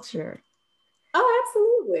added culture. Oh,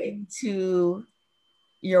 absolutely. Into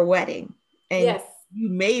your wedding. And yes. You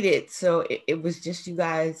made it so it was just you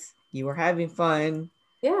guys. You were having fun.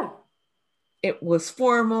 Yeah. It was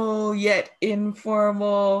formal yet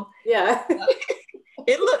informal. Yeah.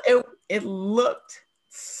 It looked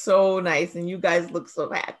so nice, and you guys look so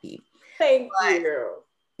happy. Thank you.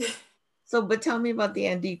 So, but tell me about the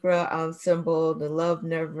Andikra symbol. The love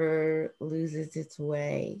never loses its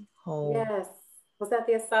way home. Yes. Was that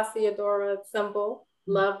the Asasiadora symbol?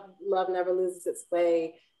 Love never loses its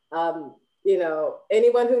way. You know,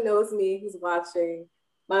 anyone who knows me, who's watching,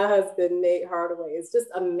 my husband, Nate Hardaway, is just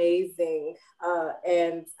amazing.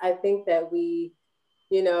 And I think that we,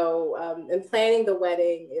 you know, in planning the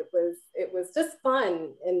wedding, it was just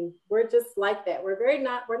fun. And we're just like that. We're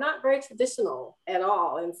not very traditional at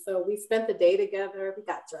all. And so we spent the day together. We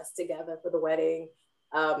got dressed together for the wedding.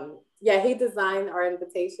 He designed our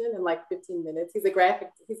invitation in like 15 minutes. He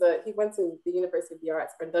went to the University of the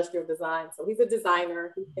Arts for industrial design. So he's a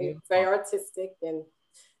designer. He's very artistic. And,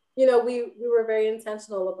 you know, we were very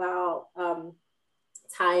intentional about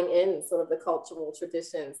tying in sort of the cultural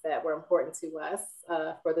traditions that were important to us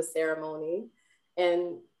for the ceremony.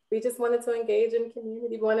 And we just wanted to engage in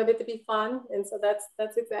community. We wanted it to be fun. And so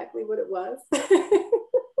that's exactly what it was.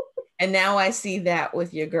 And now I see that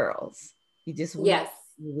with your girls. You just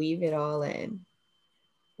weave it all in.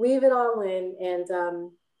 Weave it all in.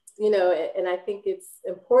 And, you know, and I think it's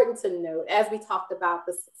important to note, as we talked about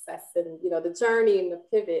the success and, you know, the journey and the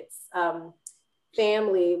pivots,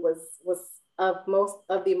 family was of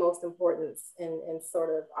the most importance in sort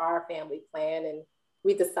of our family plan. And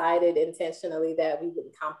we decided intentionally that we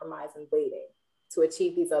wouldn't compromise in waiting to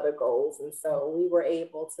achieve these other goals. And so we were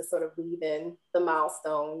able to sort of weave in the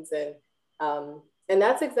milestones, and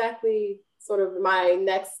that's exactly sort of my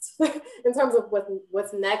next, in terms of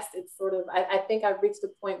what's next. It's sort of, I think I've reached a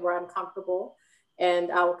point where I'm comfortable,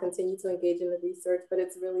 and I will continue to engage in the research, but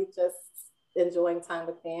it's really just enjoying time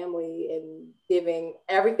with family and giving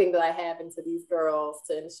everything that I have into these girls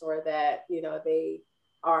to ensure that, you know, they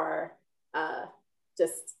are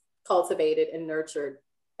just cultivated and nurtured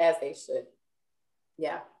as they should.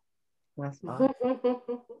 Yeah. That's fun.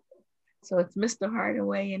 So it's Mr.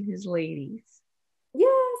 Hardaway and his ladies.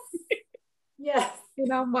 Yes. Yes.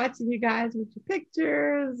 And I'm watching you guys with your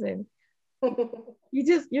pictures, and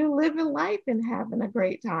you're living life and having a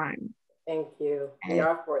great time. Thank you. We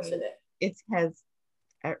are fortunate. It has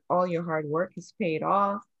all your hard work has paid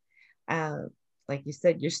off. Like you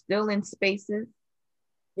said, you're still in spaces.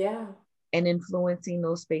 Yeah. And influencing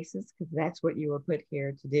those spaces, because that's what you were put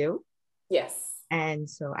here to do. Yes. And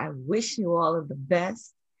so I wish you all of the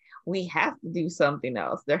best. We have to do something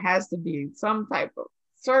else. There has to be some type of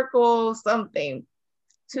circle, something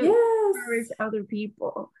to encourage other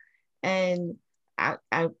people. And I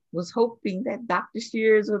was hoping that Dr.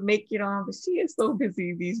 Shears would make it on, but she is so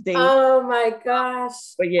busy these days. Oh my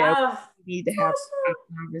gosh. But yeah, we need to have a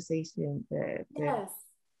conversation. Yes,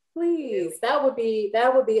 please. That would be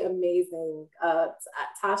amazing.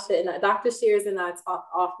 Tasha and Dr. Shears and I talk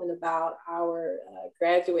often about our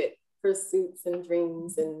graduate pursuits and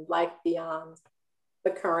dreams and life beyond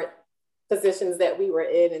the current positions that we were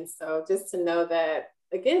in. And so just to know that,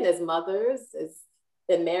 again, as mothers, as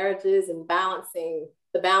in marriages and the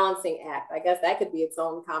balancing act, I guess that could be its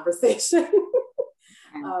own conversation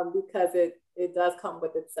because it does come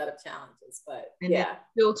with its set of challenges, but and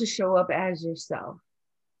still to show up as yourself.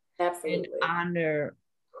 Absolutely. And honor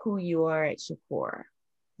who you are at your core,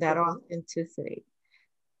 that authenticity.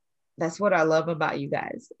 That's what I love about you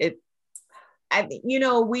guys.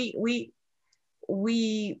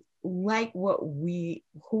 We like who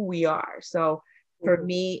we are. So for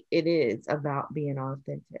me, it is about being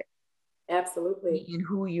authentic. Absolutely. Being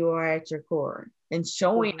who you are at your core and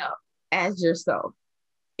showing up as yourself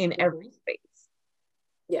in every space.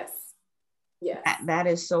 Yes. Yes. That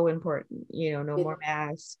is so important. No more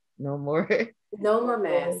masks, no more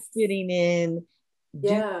masks. Fitting in.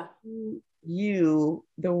 Yeah. Do you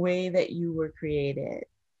the way that you were created.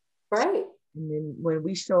 Right. And then when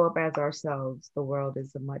we show up as ourselves, the world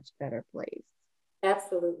is a much better place.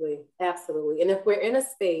 Absolutely. Absolutely. And if we're in a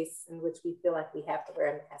space in which we feel like we have to wear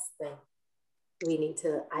a mask, then we need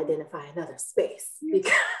to identify another space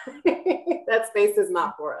because that space is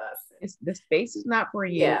not for us. The space is not for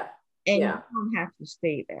you. Yeah. And you don't have to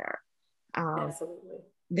stay there. Absolutely.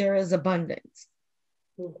 There is abundance.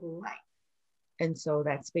 Mm-hmm. And so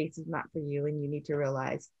that space is not for you. And you need to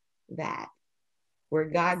realize that where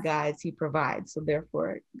God guides, He provides. So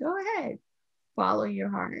therefore, go ahead, follow your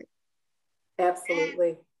heart. Absolutely.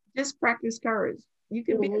 And just practice courage. You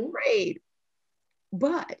can be afraid,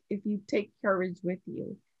 but if you take courage with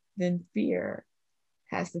you, then fear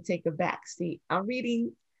has to take a back seat. I'm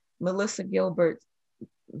reading Melissa Gilbert's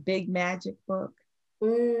Big Magic book.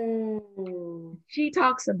 She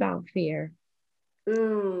talks about fear.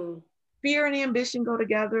 Fear and ambition go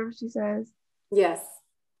together, she says. Yes.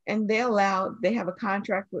 And they have a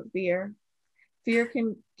contract with fear. Fear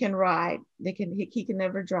can ride. He can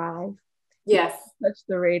never drive. Yes. Touch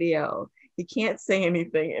the radio. He can't say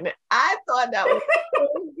anything. And I thought that was so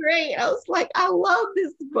great. I was like, I love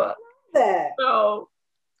this book. So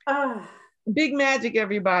Big Magic,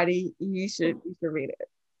 everybody. You should read it.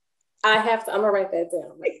 I'm gonna write that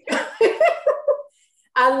down.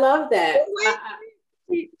 I love that.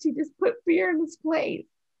 She just put fear in its place.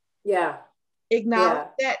 Yeah. Acknowledge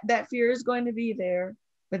that fear is going to be there,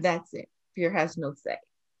 but that's it. Fear has no say.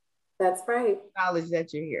 That's right. Acknowledge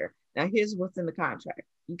that you're here. Now here's what's in the contract.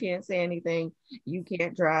 You can't say anything. You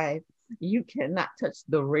can't drive. You cannot touch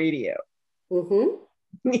the radio. I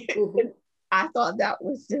thought that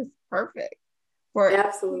was just perfect for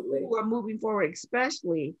absolutely people who are moving forward,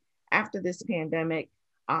 especially after this pandemic.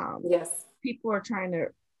 Yes. People are trying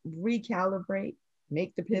to recalibrate,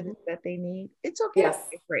 make the pivots that they need. It's okay to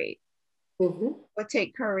be afraid. But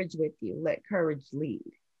take courage with you. Let courage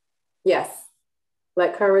lead. Yes.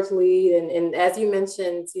 Let courage lead. And as you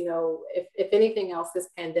mentioned, if anything else, this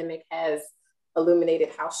pandemic has illuminated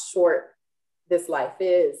how short this life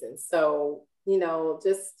is. And so,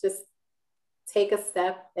 just take a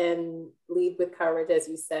step and lead with courage, as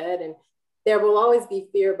you said. And there will always be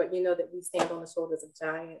fear, but that we stand on the shoulders of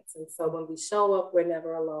giants. And so when we show up, we're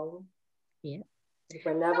never alone. Yeah.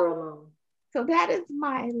 We're never alone. So that is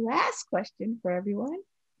my last question for everyone.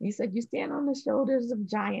 You said you stand on the shoulders of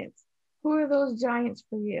giants. Who are those giants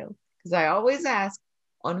for you? Because I always ask,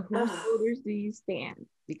 on whose shoulders do you stand?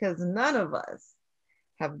 Because none of us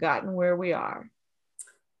have gotten where we are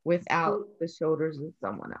without the shoulders of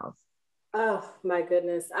someone else. Oh my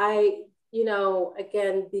goodness. you know,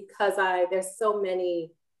 again, because there's so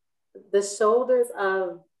many, the shoulders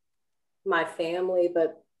of my family,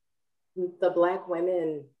 but the Black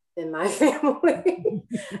women in my family,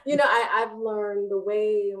 you know, I've learned the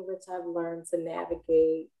way in which I've learned to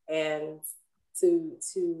navigate and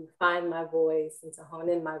to find my voice and to hone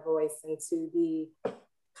in my voice and to be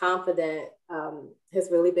confident has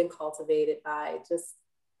really been cultivated by just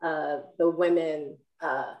the women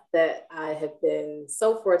that I have been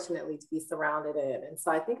so fortunately to be surrounded in. And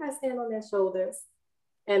so I think I stand on their shoulders.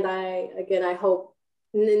 And I hope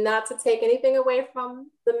not to take anything away from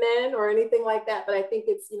the men or anything like that, but I think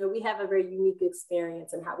it's, you know, we have a very unique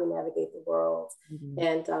experience in how we navigate the world. Mm-hmm.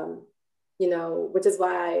 And, you know, which is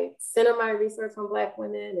why I center my research on Black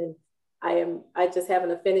women. And I just have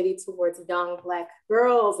an affinity towards young Black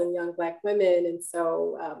girls and young Black women. And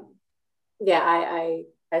so,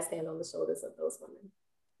 I stand on the shoulders of those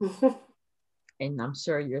women. And I'm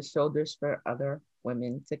sure your shoulders for other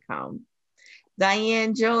women to come.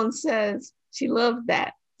 Diane Jones says she loves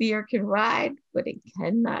that. Fear can ride, but it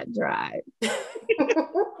cannot drive.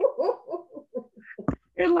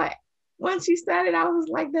 You're like, once you said it, I was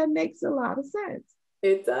like, that makes a lot of sense.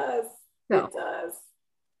 It does. So, it does.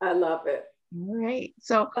 I love it. All right.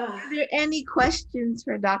 So are there any questions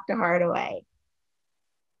for Dr. Hardaway?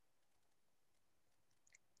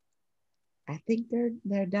 I think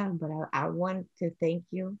they're done, but I want to thank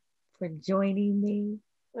you for joining me.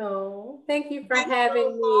 Oh, thank you for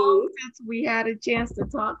having me. Since we had a chance to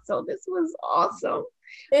talk, so this was awesome.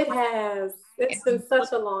 It has. It's been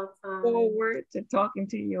such a long time. Forward to talking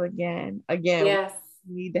to you again. Yes.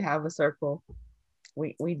 We need to have a circle.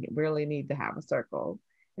 We really need to have a circle.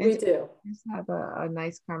 And we do. Just have a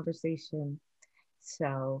nice conversation.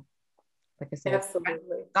 So, like I said,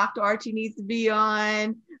 absolutely. Dr. Archie needs to be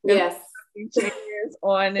on. Yes. Chairs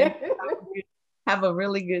on and have a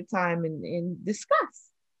really good time and discuss.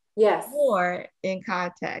 Yes. More in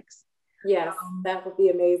context. Yes, that would be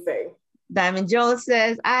amazing. Diamond Jones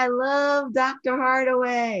says, I love Dr.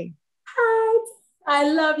 Hardaway. Hi,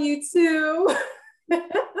 I love you too.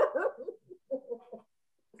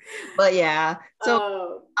 But yeah,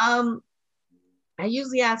 so I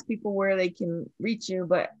usually ask people where they can reach you,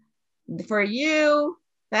 but for you,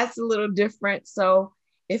 that's a little different. So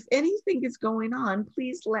if anything is going on,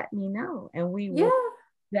 please let me know and we will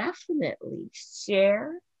definitely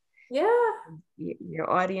share. Yeah. Your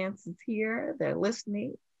audience is here, they're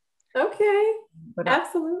listening. Okay. But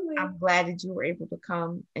absolutely. I'm glad that you were able to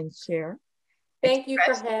come and share. Thank you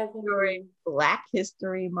for having me. Black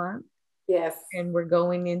History Month. Yes. And we're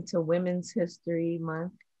going into Women's History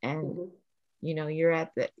Month. And you know, you're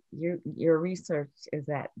at your research is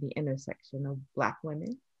at the intersection of Black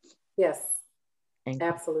women. Yes. And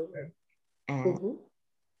absolutely. And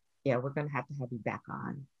yeah, we're gonna have to have you back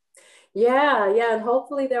on. Yeah, and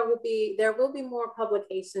hopefully there will be more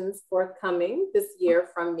publications forthcoming this year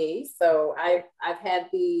from me. So I've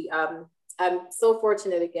had I'm so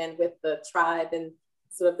fortunate again with the tribe and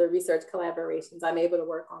sort of the research collaborations. I'm able to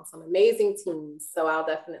work on some amazing teams. So I'll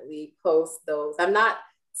definitely post those. I'm not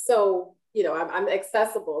so, you know, I'm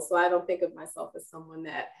accessible. So I don't think of myself as someone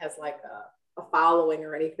that has like a following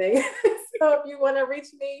or anything. So if you want to reach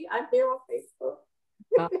me, I'm here on Facebook.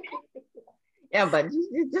 Yeah, but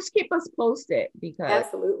just keep us posted because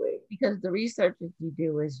the research that you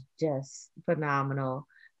do is just phenomenal,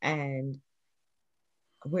 and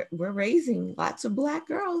we're raising lots of Black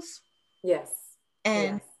girls. Yes,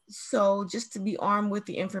 and so just to be armed with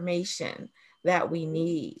the information that we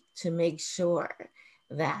need to make sure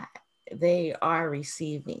that they are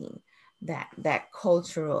receiving that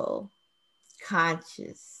cultural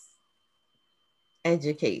conscious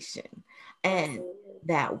education, and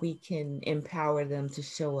that we can empower them to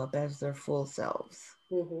show up as their full selves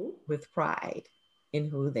with pride in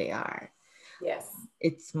who they are. Yes.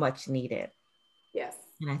 It's much needed. Yes.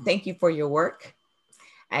 And I thank you for your work.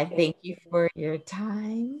 I thank you for your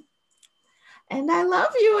time. And I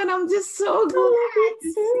love you. And I'm just so glad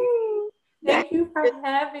to see Thank you for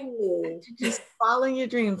having me. Just following your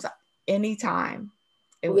dreams anytime.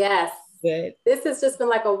 Yes. Good. This has just been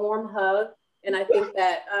like a warm hug. And I think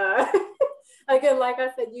that, again, like I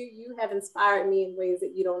said, you have inspired me in ways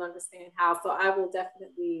that you don't understand how. So I will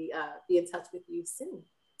definitely be in touch with you soon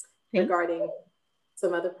regarding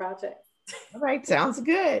some other projects. All right. Sounds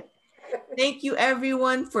good. Thank you,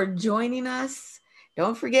 everyone, for joining us.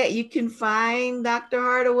 Don't forget, you can find Dr.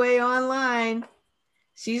 Hardaway online.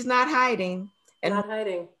 She's not hiding. Not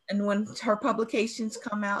hiding. And when her publications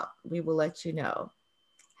come out, we will let you know.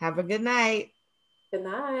 Have a good night. Good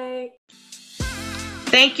night.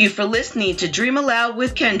 Thank you for listening to Dream Aloud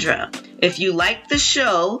with Kendra. If you like the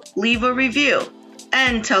show, leave a review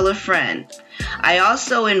and tell a friend. I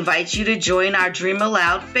also invite you to join our Dream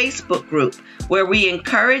Aloud Facebook group, where we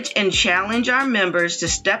encourage and challenge our members to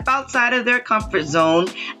step outside of their comfort zone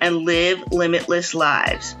and live limitless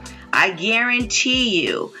lives. I guarantee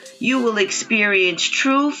you will experience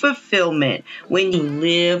true fulfillment when you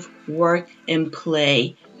live, work, and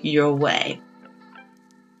play your way.